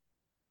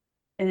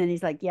 And then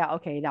he's like, "Yeah,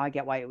 okay, now I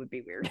get why it would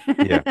be weird."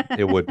 Yeah,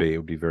 it would be. It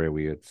would be very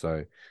weird.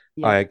 So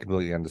yeah. I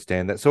completely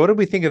understand that. So what did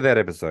we think of that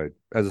episode?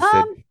 As I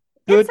said,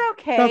 good, it's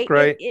okay. not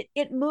great.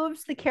 It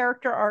moves the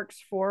character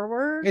arcs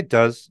forward. It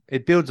does.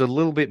 It builds a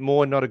little bit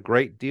more, not a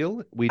great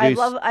deal.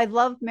 I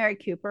love Mary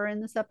Cooper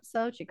in this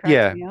episode. She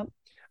cracks me up.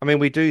 I mean,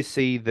 we do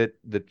see that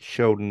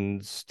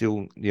Sheldon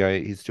still,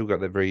 he's still got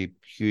that very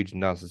huge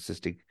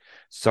narcissistic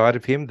side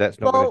of him.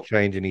 That's not going to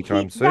change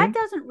anytime soon. That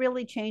doesn't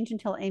really change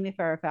until Amy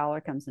Farrah Fowler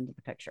comes into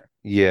the picture.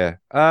 Yeah.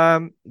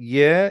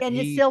 Yeah. And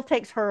it still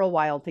takes her a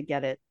while to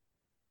get it.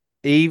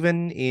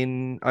 Even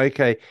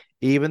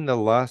the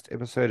last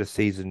episode of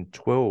season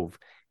 12,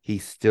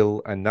 he's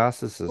still a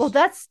narcissist. Well,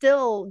 that's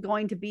still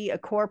going to be a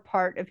core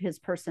part of his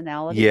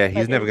personality. Yeah,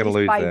 he's never going to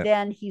lose by that. By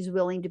then, he's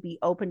willing to be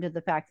open to the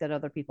fact that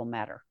other people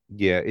matter.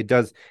 Yeah, it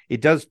does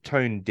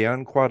tone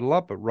down quite a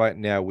lot, but right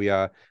now we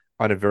are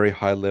on a very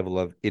high level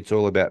of it's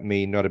all about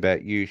me, not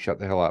about you. Shut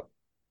the hell up.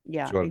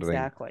 Yeah,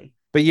 exactly.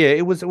 But yeah,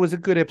 it was a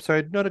good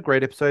episode, not a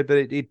great episode, but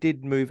it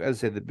did move, as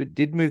I said, it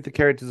did move the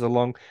characters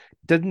along.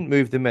 Didn't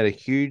move them at a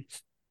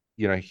huge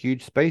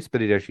space,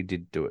 but it actually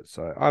did do it.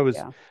 So I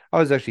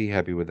was actually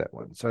happy with that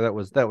one. So that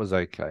was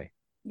okay.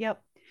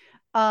 Yep.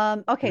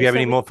 Okay. Do you have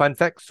any more fun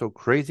facts or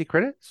crazy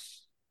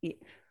credits?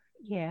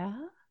 Yeah.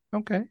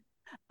 Okay.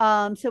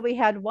 So we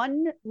had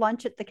one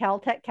lunch at the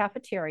Caltech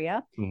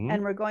cafeteria, Mm-hmm.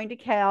 and we're going to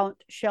count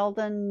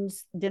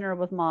Sheldon's dinner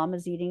with mom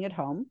as eating at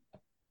home.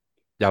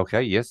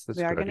 Okay. Yes, that's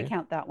we are going to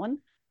count that one.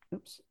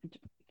 Oops.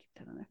 Keep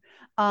that on there.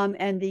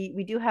 And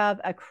we do have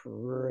a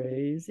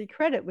crazy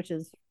credit, which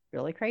is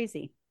really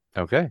crazy.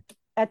 Okay.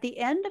 At the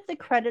end of the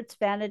credits,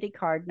 vanity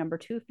card number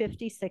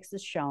 256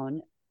 is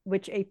shown,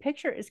 which a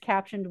picture is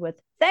captioned with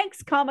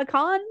 "Thanks,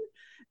 Comic-Con."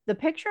 The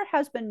picture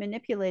has been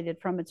manipulated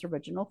from its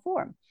original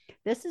form.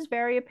 This is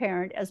very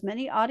apparent as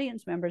many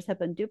audience members have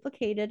been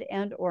duplicated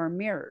and or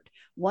mirrored.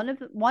 One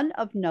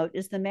of note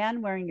is the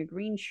man wearing a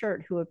green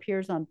shirt who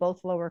appears on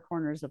both lower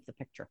corners of the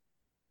picture.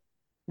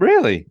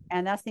 Really?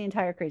 And that's the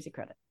entire crazy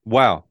credit.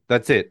 Wow,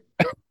 that's it.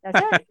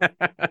 That's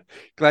it.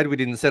 Glad we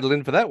didn't settle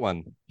in for that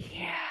one.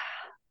 Yeah.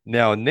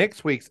 Now,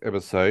 next week's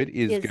episode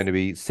is going to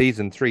be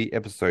season 3,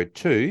 episode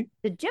 2.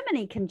 The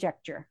Jiminy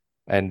Conjecture.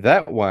 And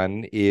that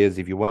one is,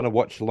 if you want to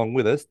watch along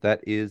with us,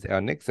 that is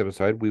our next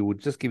episode. We will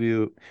just give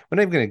you, we're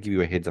not even going to give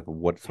you a heads up of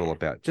what it's all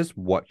about. Just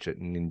watch it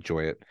and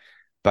enjoy it.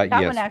 But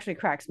that one actually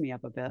cracks me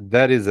up a bit.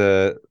 That is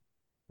an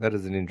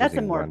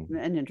interesting one.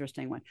 An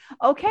interesting one.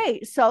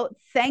 Okay, so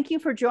thank you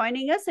for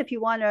joining us. If you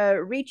want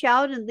to reach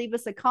out and leave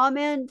us a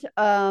comment,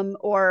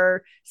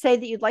 or say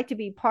that you'd like to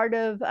be part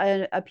of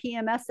a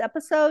PMS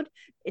episode,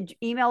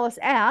 email us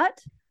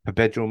at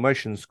Perpetual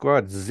Motion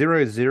Squad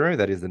 00,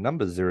 that is the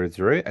number 00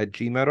 at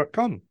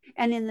gmail.com.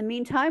 And in the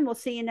meantime, we'll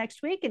see you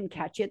next week and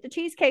catch you at the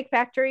Cheesecake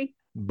Factory.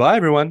 Bye,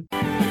 everyone.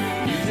 Music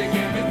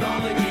and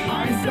mythology,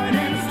 Einstein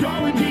and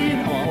astrology,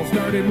 it all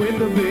started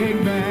with a big